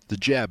use. The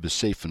jab is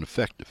safe and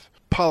effective.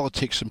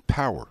 Politics and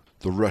power.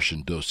 The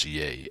Russian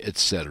dossier,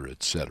 etc.,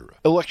 etc.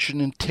 Election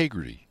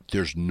integrity.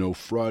 There's no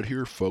fraud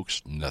here,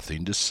 folks.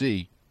 Nothing to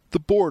see. The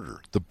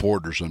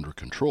border's under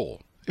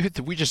control.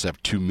 We just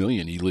have 2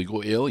 million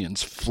illegal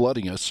aliens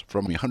flooding us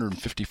from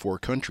 154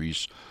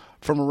 countries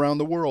from around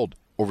the world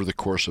over the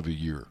course of a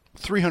year.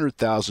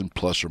 300,000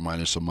 plus or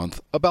minus a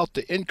month, about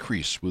to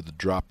increase with the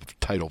drop of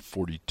Title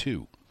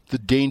 42. The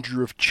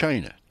danger of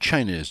China.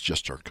 China is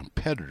just our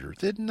competitor.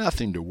 There's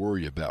nothing to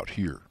worry about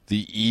here.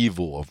 The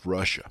evil of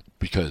Russia,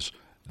 because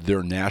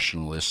they're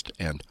nationalist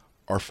and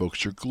our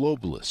folks are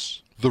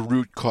globalists. The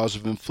root cause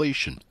of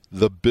inflation,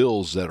 the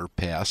bills that are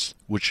passed,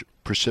 which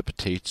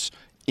precipitates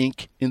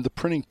ink in the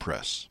printing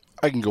press.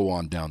 I can go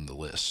on down the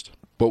list.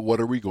 But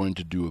what are we going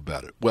to do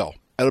about it? Well,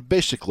 at a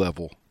basic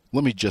level,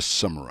 let me just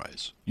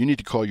summarize. You need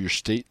to call your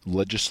state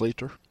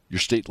legislator, your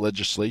state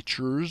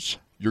legislatures,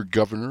 your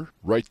governor,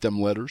 write them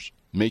letters,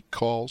 make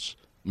calls,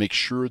 make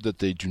sure that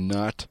they do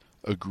not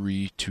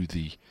agree to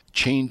the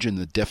change in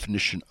the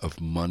definition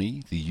of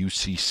money, the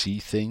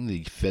UCC thing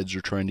the feds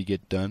are trying to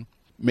get done.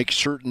 Make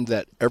certain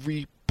that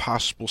every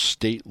possible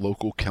state,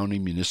 local, county,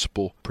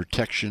 municipal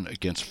protection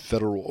against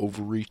federal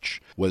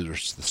overreach, whether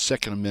it's the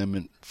Second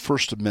Amendment,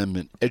 First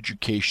Amendment,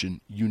 education,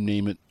 you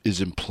name it,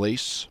 is in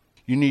place.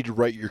 You need to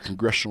write your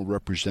congressional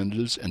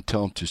representatives and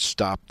tell them to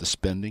stop the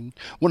spending.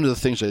 One of the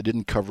things I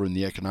didn't cover in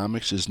the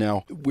economics is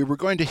now we were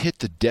going to hit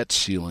the debt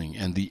ceiling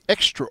and the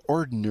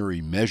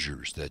extraordinary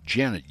measures that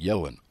Janet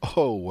Yellen,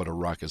 oh, what a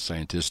rocket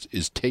scientist,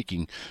 is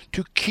taking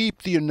to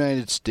keep the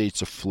United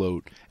States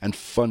afloat and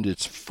fund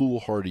its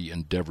foolhardy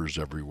endeavors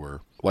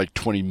everywhere, like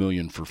 $20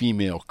 million for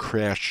female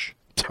crash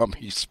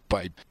dummies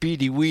by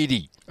Beady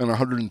Weedy and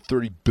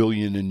 $130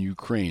 billion in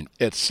Ukraine,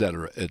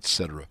 etc.,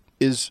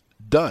 is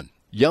done.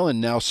 Yellen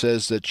now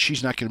says that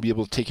she's not going to be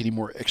able to take any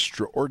more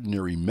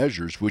extraordinary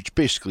measures, which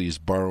basically is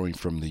borrowing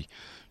from the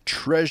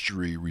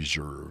Treasury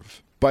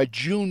Reserve. By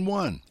June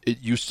 1,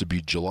 it used to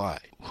be July.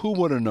 Who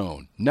would have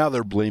known? Now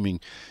they're blaming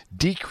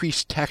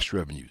decreased tax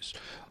revenues.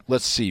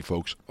 Let's see,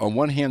 folks. On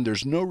one hand,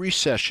 there's no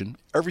recession.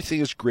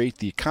 Everything is great.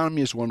 The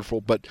economy is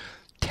wonderful, but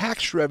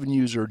tax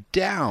revenues are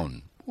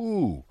down.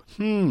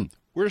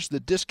 Where's the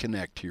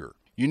disconnect here?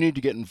 You need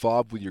to get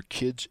involved with your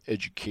kids'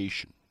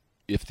 education.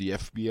 If the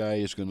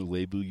FBI is going to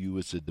label you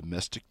as a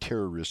domestic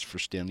terrorist for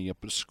standing up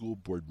at a school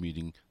board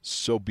meeting,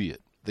 so be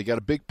it. They got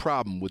a big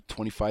problem with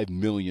 25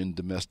 million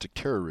domestic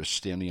terrorists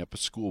standing up at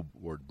school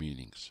board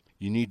meetings.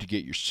 You need to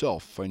get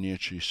yourself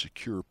financially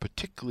secure,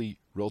 particularly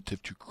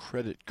relative to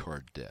credit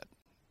card debt.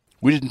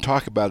 We didn't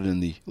talk about it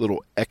in the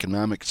little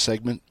economic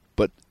segment,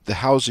 but the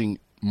housing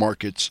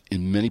markets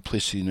in many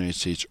places in the United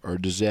States are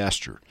a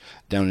disaster,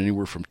 down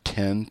anywhere from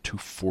 10 to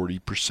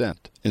 40%.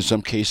 In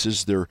some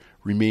cases, they're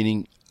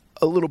remaining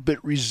a little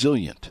bit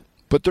resilient,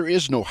 but there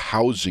is no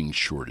housing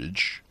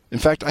shortage. In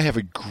fact, I have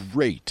a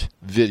great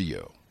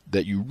video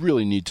that you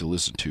really need to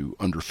listen to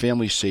under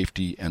Family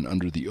Safety and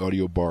under the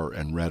Audio Bar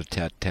and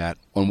Rat-a-tat-tat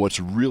on what's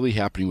really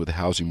happening with the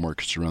housing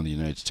markets around the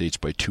United States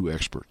by two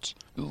experts.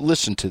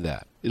 Listen to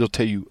that. It'll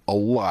tell you a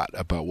lot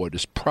about what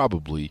is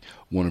probably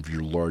one of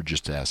your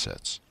largest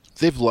assets.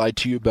 They've lied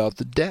to you about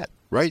the debt,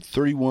 right?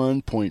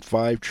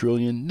 31.5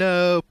 trillion,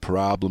 no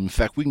problem. In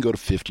fact, we can go to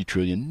 50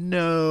 trillion,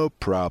 no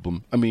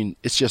problem. I mean,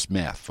 it's just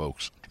math,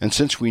 folks. And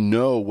since we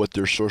know what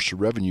their source of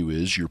revenue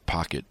is, your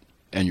pocket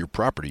and your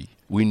property,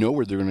 we know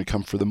where they're going to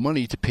come for the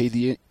money to pay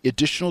the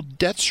additional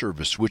debt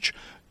service, which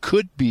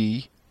could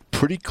be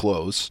pretty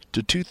close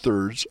to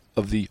 2/3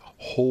 of the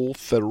whole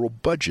federal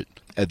budget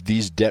at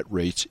these debt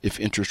rates if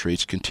interest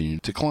rates continue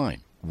to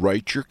climb.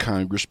 Write your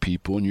Congress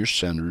people and your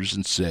senators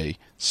and say,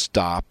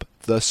 stop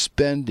the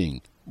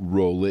spending,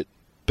 roll it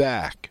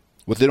back.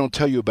 What they don't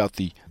tell you about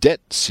the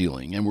debt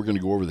ceiling, and we're going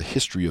to go over the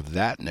history of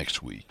that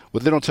next week,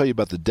 what they don't tell you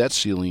about the debt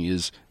ceiling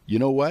is, you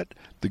know what?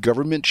 The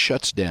government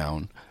shuts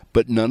down,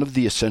 but none of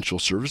the essential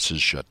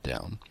services shut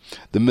down.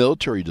 The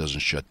military doesn't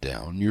shut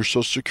down. Your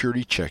Social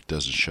Security check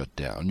doesn't shut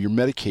down. Your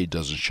Medicaid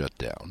doesn't shut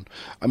down.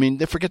 I mean,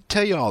 they forget to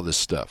tell you all this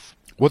stuff.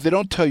 What they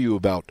don't tell you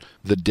about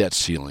the debt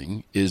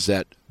ceiling is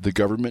that the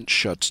government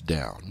shuts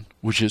down,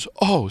 which is,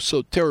 oh,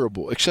 so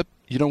terrible. Except,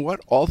 you know what?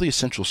 All the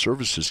essential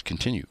services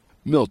continue.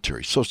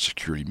 Military, Social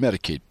Security,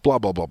 Medicaid, blah,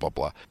 blah, blah, blah,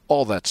 blah.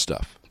 All that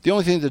stuff. The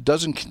only thing that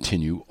doesn't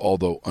continue,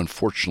 although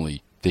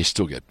unfortunately they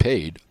still get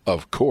paid,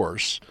 of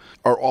course,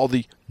 are all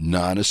the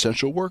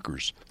non-essential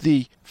workers.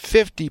 The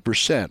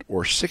 50%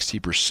 or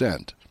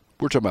 60%,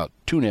 we're talking about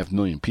 2.5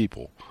 million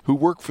people, who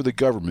work for the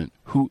government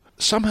who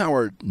somehow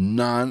are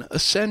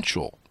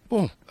non-essential.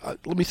 Well,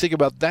 let me think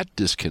about that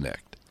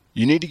disconnect.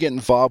 You need to get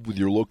involved with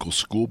your local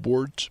school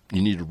boards.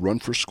 You need to run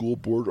for school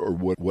board or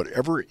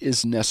whatever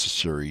is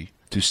necessary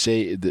to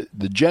say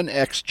the Gen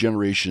X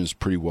generation is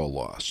pretty well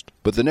lost.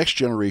 But the next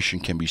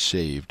generation can be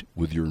saved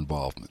with your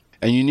involvement.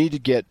 And you need to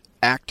get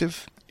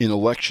active in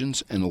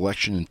elections and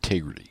election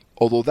integrity,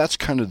 although that's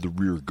kind of the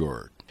rear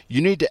guard.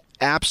 You need to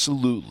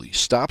absolutely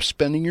stop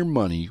spending your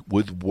money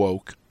with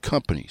woke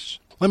companies.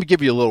 Let me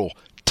give you a little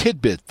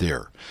tidbit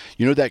there.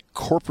 You know that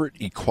Corporate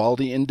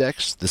Equality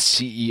Index, the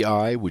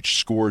CEI, which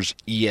scores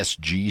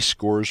ESG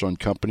scores on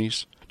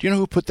companies? Do you know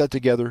who put that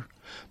together?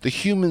 The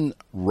Human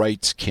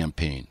Rights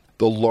Campaign,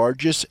 the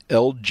largest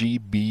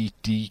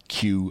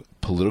LGBTQ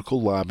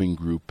political lobbying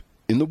group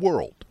in the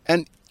world.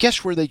 And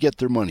guess where they get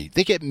their money?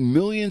 They get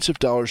millions of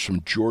dollars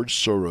from George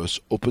Soros'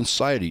 Open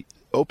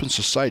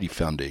Society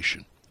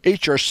Foundation.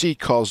 HRC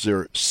calls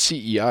their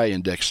CEI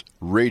index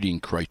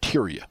rating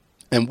criteria.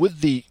 And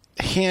with the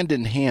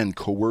hand-in-hand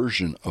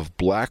coercion of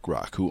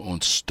BlackRock, who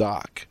owns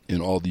stock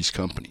in all these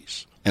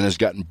companies and has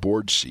gotten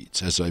board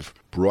seats, as I've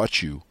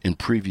brought you in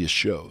previous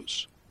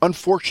shows.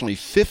 Unfortunately,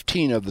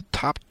 15 of the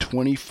top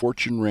 20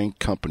 Fortune-ranked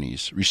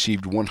companies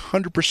received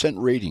 100%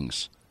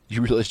 ratings.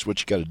 You realize what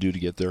you got to do to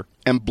get there?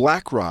 And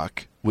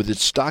BlackRock, with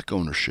its stock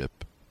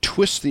ownership,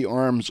 twists the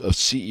arms of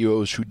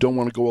CEOs who don't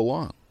want to go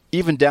along,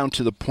 even down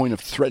to the point of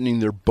threatening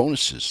their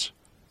bonuses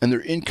and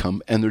their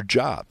income and their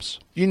jobs.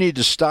 You need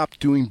to stop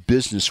doing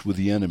business with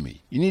the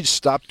enemy. You need to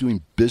stop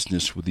doing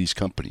business with these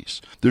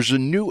companies. There's a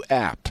new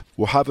app.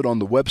 We'll have it on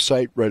the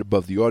website right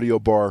above the audio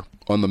bar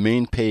on the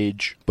main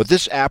page. But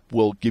this app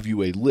will give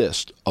you a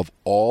list of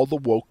all the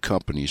woke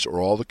companies or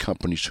all the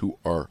companies who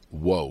are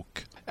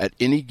woke at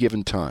any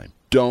given time.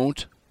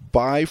 Don't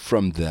buy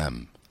from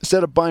them.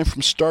 Instead of buying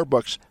from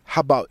Starbucks,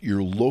 how about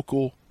your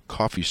local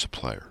coffee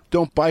supplier?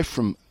 Don't buy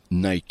from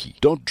Nike.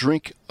 Don't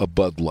drink a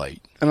Bud Light.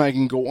 And I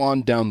can go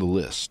on down the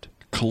list.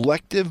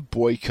 Collective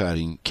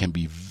boycotting can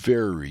be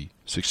very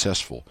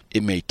successful.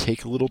 It may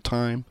take a little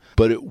time,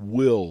 but it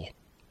will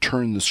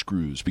turn the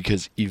screws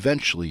because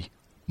eventually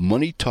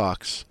money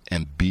talks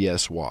and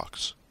BS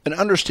walks. And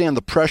understand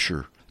the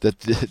pressure that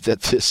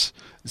this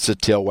is a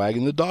tail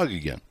wagging the dog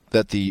again,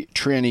 that the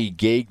tranny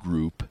gay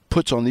group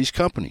puts on these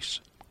companies.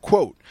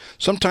 Quote,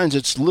 sometimes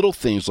it's little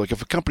things like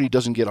if a company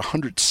doesn't get a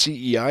 100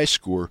 CEI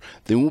score,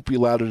 they won't be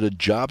allowed at a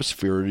jobs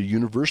fair at a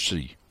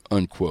university,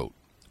 unquote.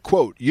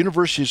 Quote,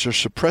 universities are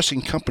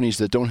suppressing companies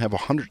that don't have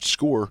a 100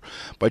 score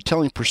by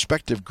telling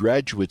prospective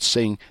graduates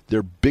saying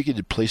they're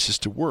bigoted places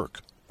to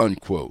work,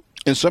 unquote.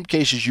 In some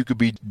cases, you could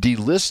be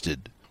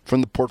delisted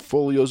from the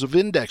portfolios of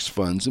index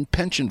funds and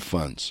pension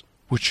funds,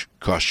 which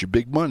cost you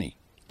big money.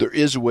 There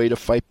is a way to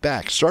fight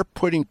back. Start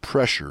putting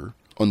pressure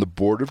on the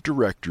board of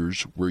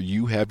directors where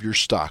you have your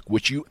stock,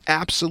 which you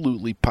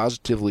absolutely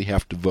positively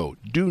have to vote.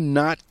 Do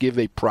not give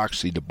a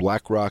proxy to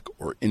BlackRock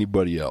or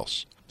anybody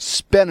else.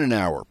 Spend an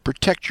hour,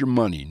 protect your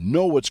money,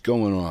 know what's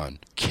going on,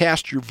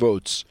 cast your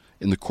votes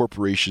in the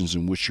corporations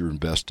in which you're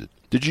invested.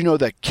 Did you know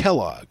that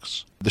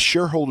Kellogg's, the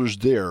shareholders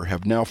there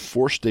have now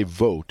forced a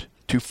vote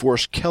to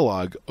force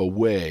Kellogg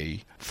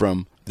away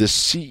from the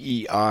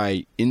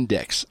CEI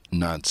index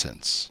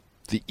nonsense,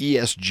 the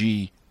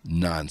ESG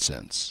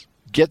nonsense?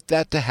 Get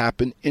that to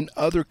happen in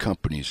other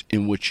companies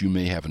in which you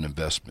may have an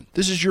investment.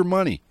 This is your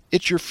money.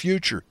 It's your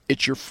future.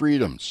 It's your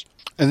freedoms.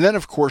 And then,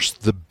 of course,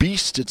 the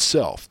beast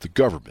itself, the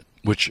government,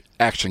 which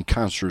acts in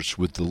concert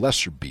with the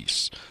lesser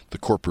beasts, the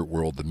corporate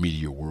world, the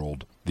media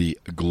world, the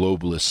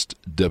globalist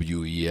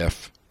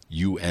WEF,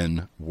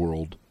 UN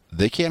world.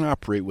 They can't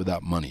operate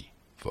without money,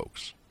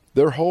 folks.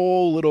 Their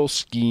whole little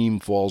scheme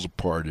falls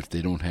apart if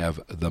they don't have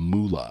the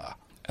moolah.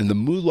 And the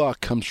moolah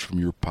comes from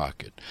your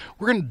pocket.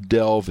 We're going to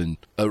delve in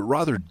a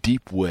rather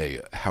deep way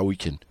how we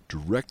can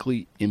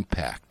directly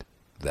impact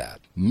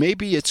that.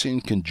 Maybe it's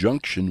in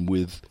conjunction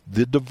with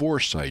the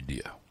divorce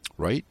idea,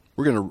 right?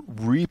 We're going to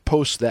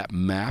repost that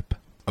map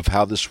of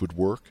how this would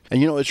work.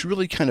 And it's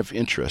really kind of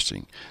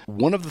interesting.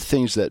 One of the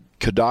things that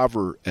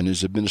Cadaver and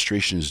his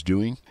administration is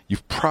doing,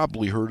 you've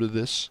probably heard of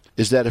this,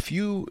 is that if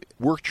you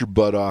worked your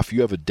butt off,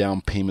 you have a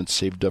down payment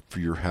saved up for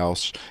your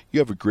house, you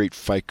have a great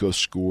FICO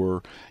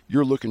score,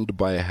 you're looking to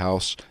buy a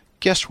house,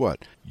 guess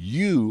what?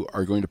 You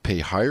are going to pay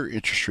higher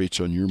interest rates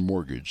on your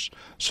mortgage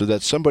so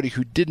that somebody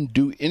who didn't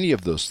do any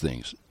of those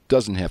things,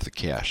 doesn't have the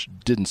cash,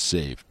 didn't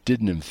save,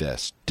 didn't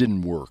invest,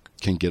 didn't work,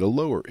 can get a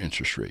lower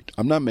interest rate.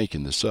 I'm not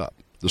making this up.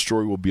 The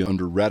story will be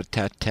under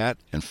Rat-a-tat-tat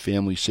and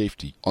Family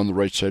Safety on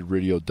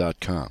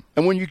therightsideradio.com.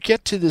 And when you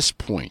get to this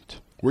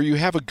point where you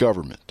have a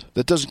government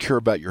that doesn't care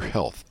about your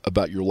health,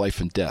 about your life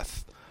and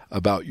death,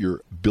 about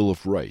your Bill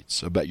of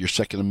Rights, about your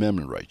Second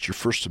Amendment rights, your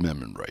First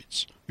Amendment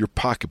rights, your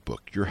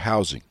pocketbook, your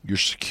housing, your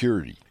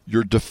security,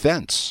 your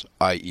defense,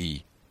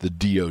 i.e., the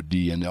DOD,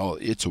 and all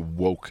it's a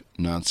woke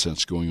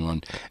nonsense going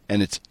on,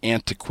 and it's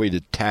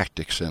antiquated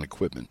tactics and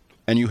equipment.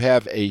 And you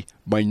have a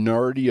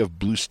minority of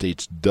blue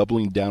states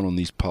doubling down on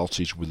these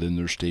policies within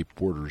their state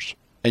borders.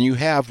 And you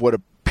have what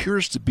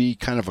appears to be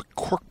kind of a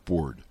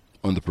corkboard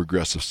on the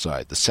progressive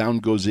side. The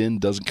sound goes in,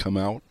 doesn't come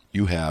out.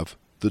 You have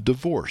the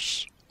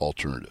divorce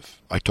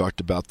alternative. I talked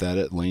about that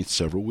at length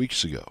several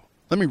weeks ago.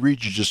 Let me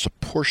read you just a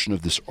portion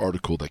of this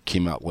article that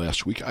came out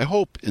last week, I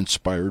hope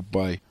inspired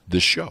by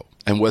this show.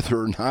 And whether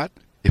or not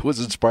it was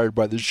inspired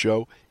by this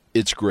show,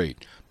 it's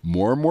great.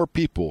 More and more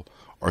people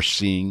are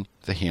seeing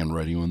the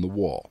handwriting on the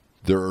wall.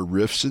 There are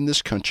rifts in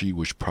this country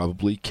which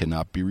probably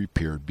cannot be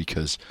repaired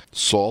because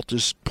salt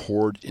is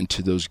poured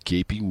into those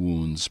gaping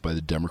wounds by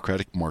the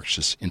Democratic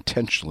Marxists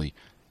intentionally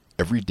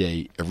every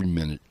day, every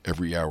minute,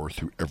 every hour,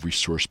 through every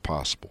source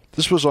possible.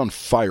 This was on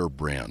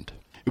Firebrand.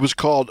 It was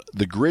called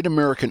The Great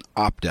American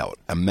Opt-Out,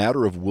 a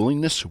matter of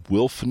willingness,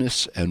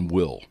 willfulness, and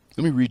will.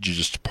 Let me read you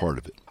just a part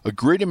of it. A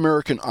great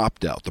American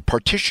opt-out, the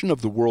partition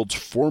of the world's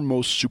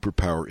foremost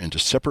superpower into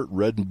separate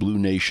red and blue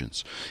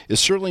nations,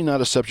 is certainly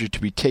not a subject to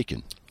be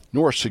taken,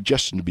 nor a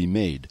suggestion to be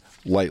made,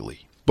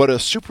 lightly. But a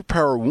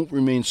superpower won't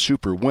remain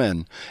super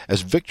when,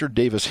 as Victor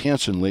Davis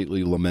Hanson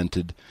lately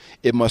lamented,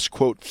 it must,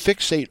 quote,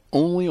 fixate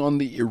only on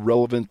the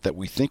irrelevant that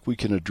we think we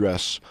can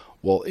address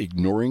while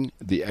ignoring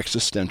the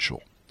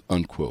existential,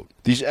 unquote.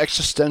 These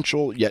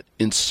existential yet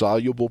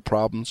insoluble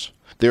problems,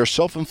 they are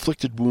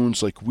self-inflicted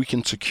wounds like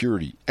weakened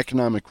security,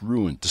 economic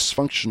ruin,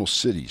 dysfunctional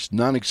cities,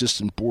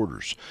 non-existent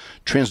borders,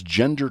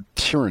 transgender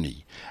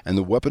tyranny, and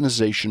the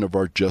weaponization of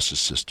our justice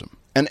system.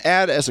 And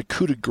add as a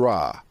coup de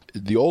grace,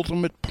 the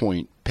ultimate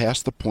point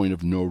past the point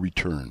of no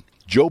return.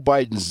 Joe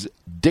Biden's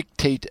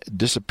dictate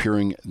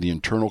disappearing the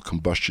internal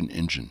combustion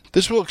engine.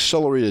 This will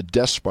accelerate a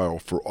death spiral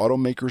for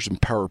automakers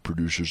and power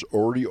producers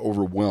already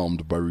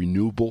overwhelmed by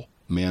renewable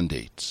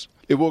mandates.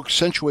 It will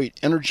accentuate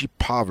energy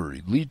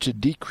poverty, lead to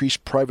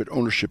decreased private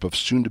ownership of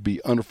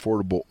soon-to-be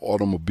unaffordable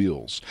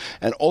automobiles,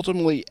 and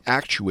ultimately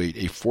actuate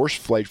a forced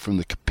flight from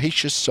the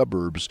capacious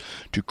suburbs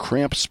to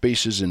cramped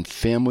spaces in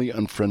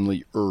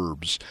family-unfriendly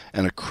urbs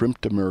and a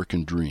crimped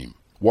American dream.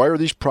 Why are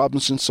these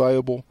problems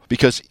insoluble?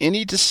 Because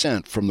any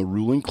dissent from the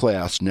ruling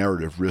class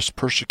narrative risks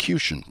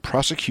persecution,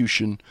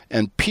 prosecution,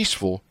 and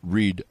peaceful,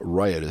 read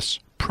riotous,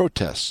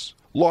 protests,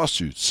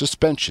 lawsuits,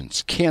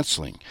 suspensions,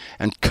 canceling,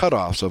 and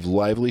cutoffs of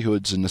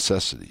livelihoods and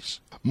necessities.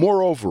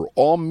 Moreover,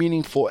 all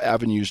meaningful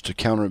avenues to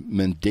counter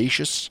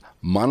mendacious,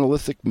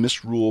 monolithic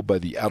misrule by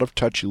the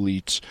out-of-touch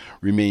elites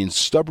remain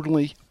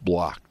stubbornly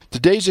blocked.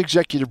 Today's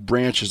executive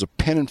branch is a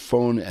pen and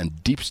phone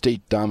and deep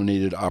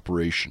state-dominated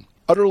operation,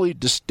 utterly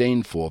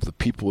disdainful of the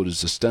people it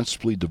is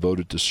ostensibly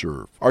devoted to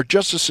serve. Our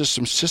justice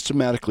system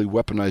systematically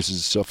weaponizes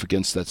itself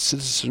against that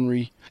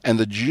citizenry, and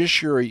the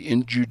judiciary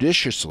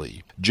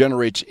injudiciously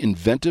generates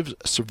inventive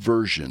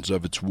subversions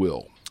of its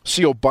will.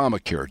 See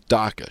Obamacare,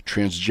 DACA,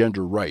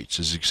 transgender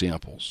rights as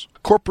examples.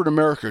 Corporate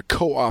America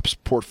co-ops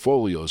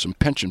portfolios and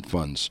pension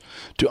funds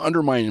to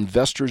undermine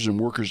investors' and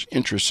workers'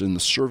 interests in the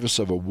service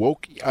of a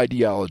woke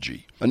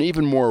ideology. An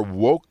even more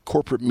woke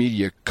corporate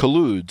media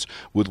colludes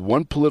with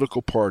one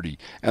political party,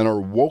 and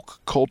our woke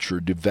culture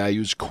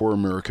devalues core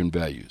American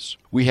values.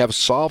 We have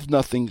solved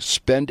nothing,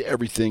 spend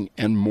everything,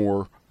 and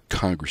more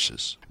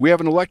Congresses. We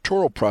have an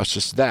electoral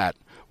process that,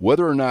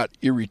 whether or not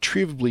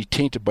irretrievably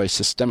tainted by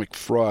systemic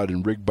fraud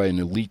and rigged by an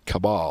elite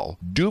cabal,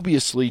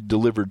 dubiously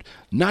delivered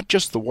not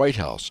just the White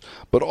House,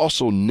 but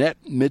also net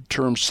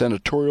midterm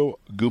senatorial,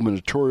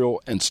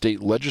 gubernatorial, and state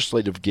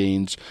legislative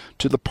gains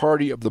to the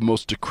party of the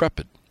most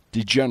decrepit,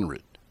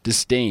 degenerate,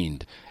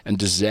 disdained, and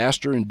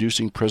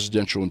disaster-inducing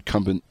presidential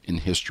incumbent in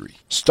history.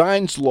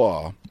 Stein's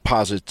law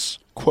posits,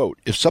 quote,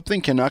 "If something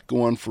cannot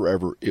go on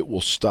forever, it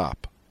will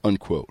stop."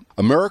 Unquote.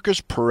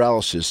 America's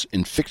paralysis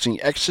in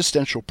fixing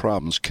existential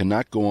problems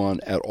cannot go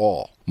on at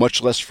all,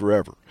 much less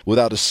forever,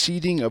 without a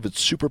ceding of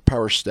its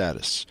superpower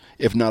status,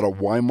 if not a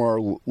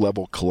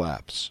Weimar-level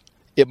collapse.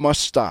 It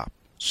must stop,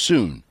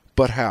 soon,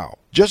 but how?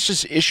 Just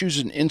as Issues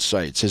and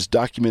Insights has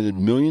documented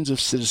millions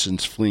of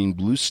citizens fleeing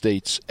blue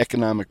states'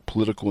 economic,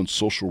 political, and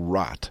social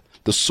rot,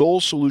 the sole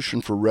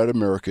solution for Red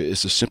America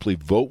is to simply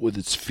vote with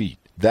its feet.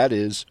 That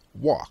is,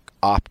 walk,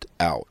 opt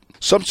out.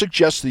 Some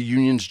suggest the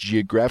Union's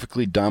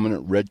geographically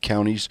dominant red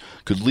counties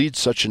could lead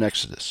such an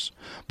exodus,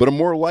 but a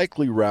more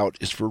likely route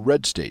is for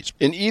red states.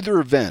 In either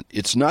event,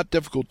 it's not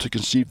difficult to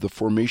conceive the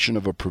formation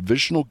of a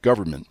provisional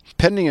government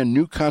pending a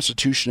new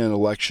constitution and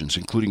elections,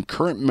 including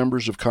current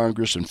members of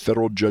Congress and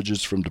federal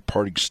judges from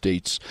departing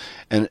states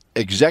and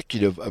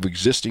executive of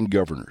existing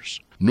governors.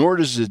 Nor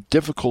is it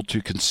difficult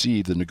to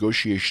conceive the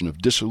negotiation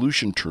of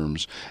dissolution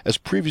terms as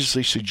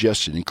previously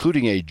suggested,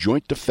 including a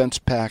joint defense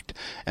pact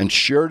and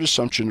shared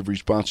assumption of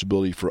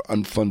responsibility for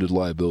unfunded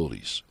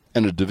liabilities,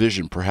 and a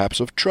division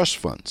perhaps of trust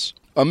funds.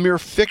 A mere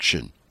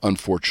fiction,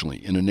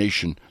 unfortunately, in a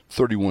nation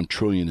 $31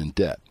 trillion in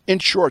debt. In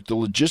short, the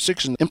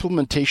logistics and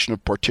implementation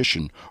of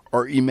partition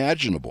are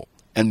imaginable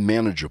and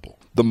manageable.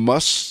 The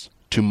musts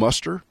to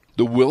muster,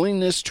 the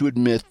willingness to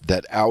admit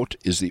that out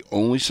is the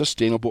only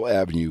sustainable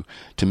avenue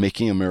to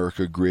making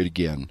America great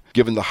again,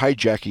 given the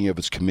hijacking of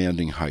its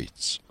commanding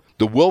heights.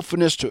 The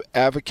willfulness to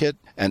advocate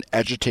and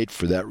agitate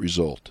for that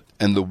result,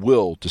 and the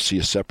will to see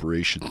a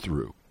separation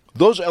through.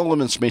 Those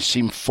elements may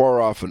seem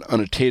far off and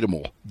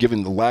unattainable,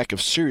 given the lack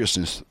of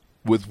seriousness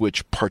with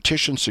which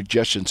partition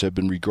suggestions have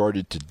been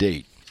regarded to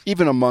date,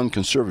 even among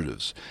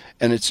conservatives,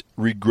 and its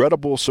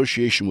regrettable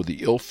association with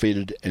the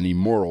ill-fated and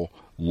immoral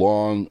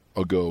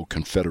long-ago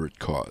Confederate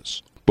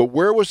cause. But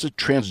where was the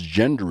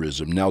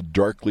transgenderism now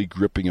darkly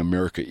gripping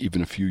America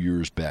even a few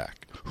years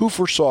back? Who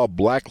foresaw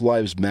Black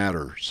Lives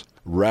Matter's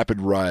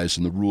rapid rise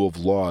and the rule of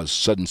law's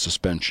sudden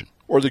suspension?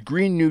 Or the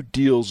Green New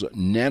Deal's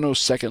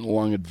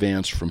nanosecond-long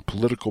advance from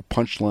political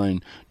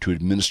punchline to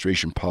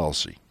administration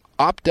policy?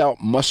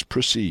 Opt-out must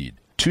proceed,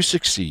 to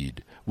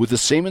succeed, with the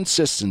same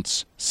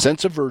insistence,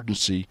 sense of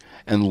urgency,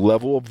 and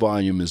level of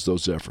volume as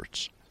those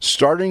efforts.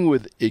 Starting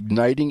with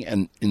igniting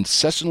and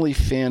incessantly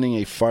fanning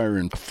a fire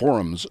in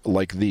forums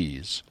like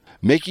these,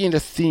 making it a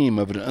theme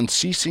of an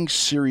unceasing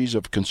series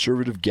of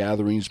conservative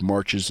gatherings,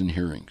 marches, and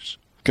hearings.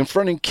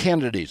 Confronting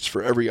candidates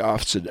for every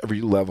office at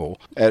every level,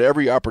 at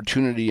every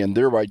opportunity, and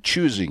thereby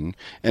choosing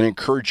and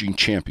encouraging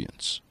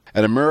champions.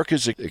 At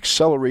America's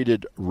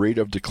accelerated rate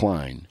of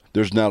decline,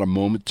 there's not a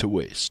moment to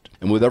waste.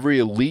 And with every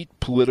elite,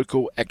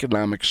 political,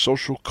 economic,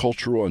 social,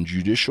 cultural, and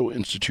judicial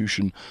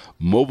institution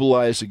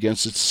mobilized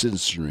against its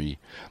citizenry,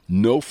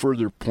 no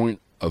further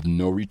point of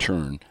no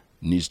return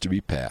needs to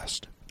be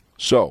passed.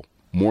 So,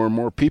 more and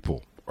more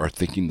people are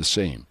thinking the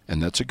same,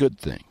 and that's a good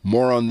thing.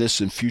 More on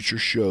this in future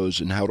shows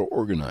and how to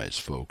organize,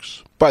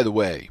 folks. By the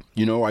way,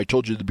 I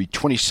told you there'd be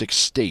 26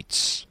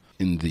 states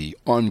in the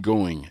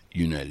ongoing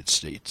United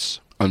States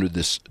under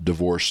this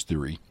divorce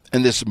theory.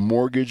 And this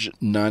mortgage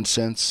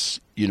nonsense,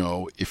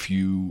 if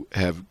you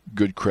have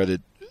good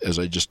credit, as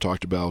I just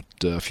talked about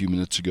a few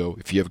minutes ago,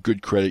 if you have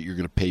good credit, you're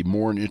going to pay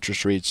more in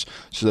interest rates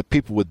so that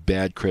people with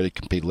bad credit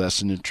can pay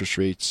less in interest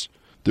rates.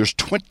 There's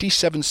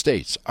 27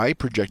 states. I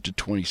projected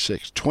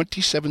 26.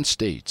 27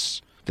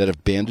 states that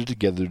have banded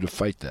together to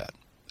fight that.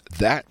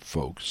 That,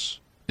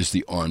 folks, is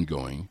the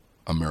ongoing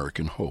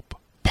American hope.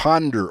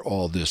 Ponder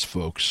all this,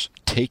 folks.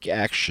 Take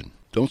action.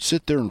 Don't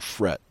sit there and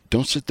fret.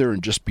 Don't sit there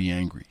and just be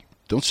angry.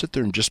 Don't sit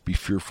there and just be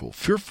fearful.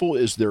 Fearful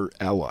is their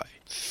ally.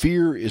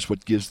 Fear is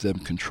what gives them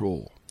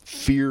control.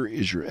 Fear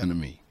is your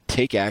enemy.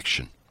 Take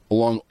action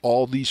along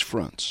all these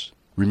fronts.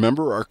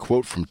 Remember our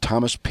quote from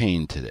Thomas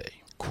Paine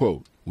today.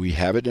 Quote, "We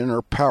have it in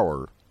our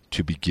power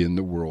to begin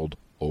the world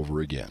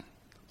over again."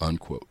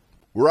 Unquote.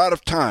 We're out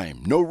of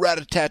time. No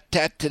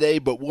rat-a-tat-tat today,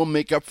 but we'll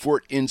make up for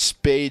it in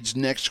spades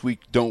next week.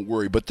 Don't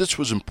worry. But this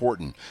was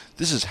important.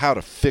 This is how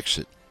to fix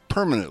it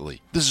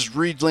permanently. This is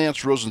Reed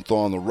Lance Rosenthal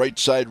on the Right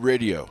Side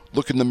Radio.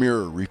 Look in the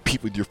mirror,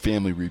 repeat with your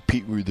family,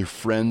 repeat with your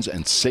friends,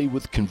 and say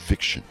with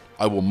conviction,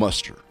 I will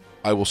muster,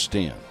 I will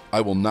stand, I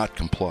will not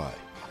comply,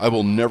 I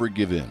will never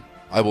give in,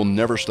 I will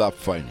never stop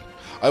fighting.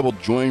 I will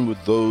join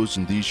with those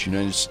in these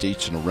United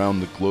States and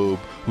around the globe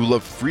who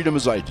love freedom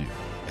as I do,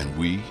 and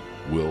we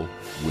will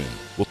win.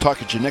 We'll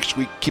talk at you next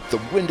week. Keep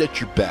the wind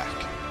at your back.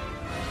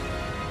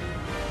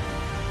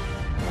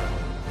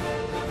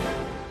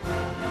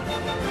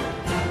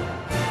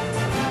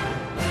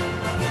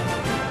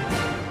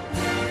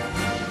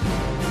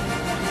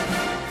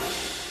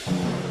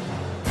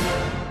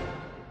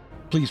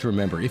 Please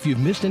remember, if you've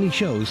missed any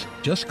shows,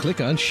 just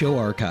click on Show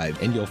Archive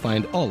and you'll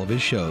find all of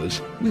his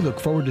shows. We look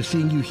forward to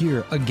seeing you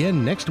here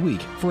again next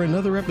week for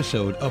another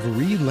episode of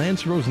Reed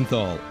Lance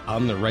Rosenthal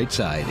on the Right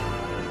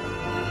Side.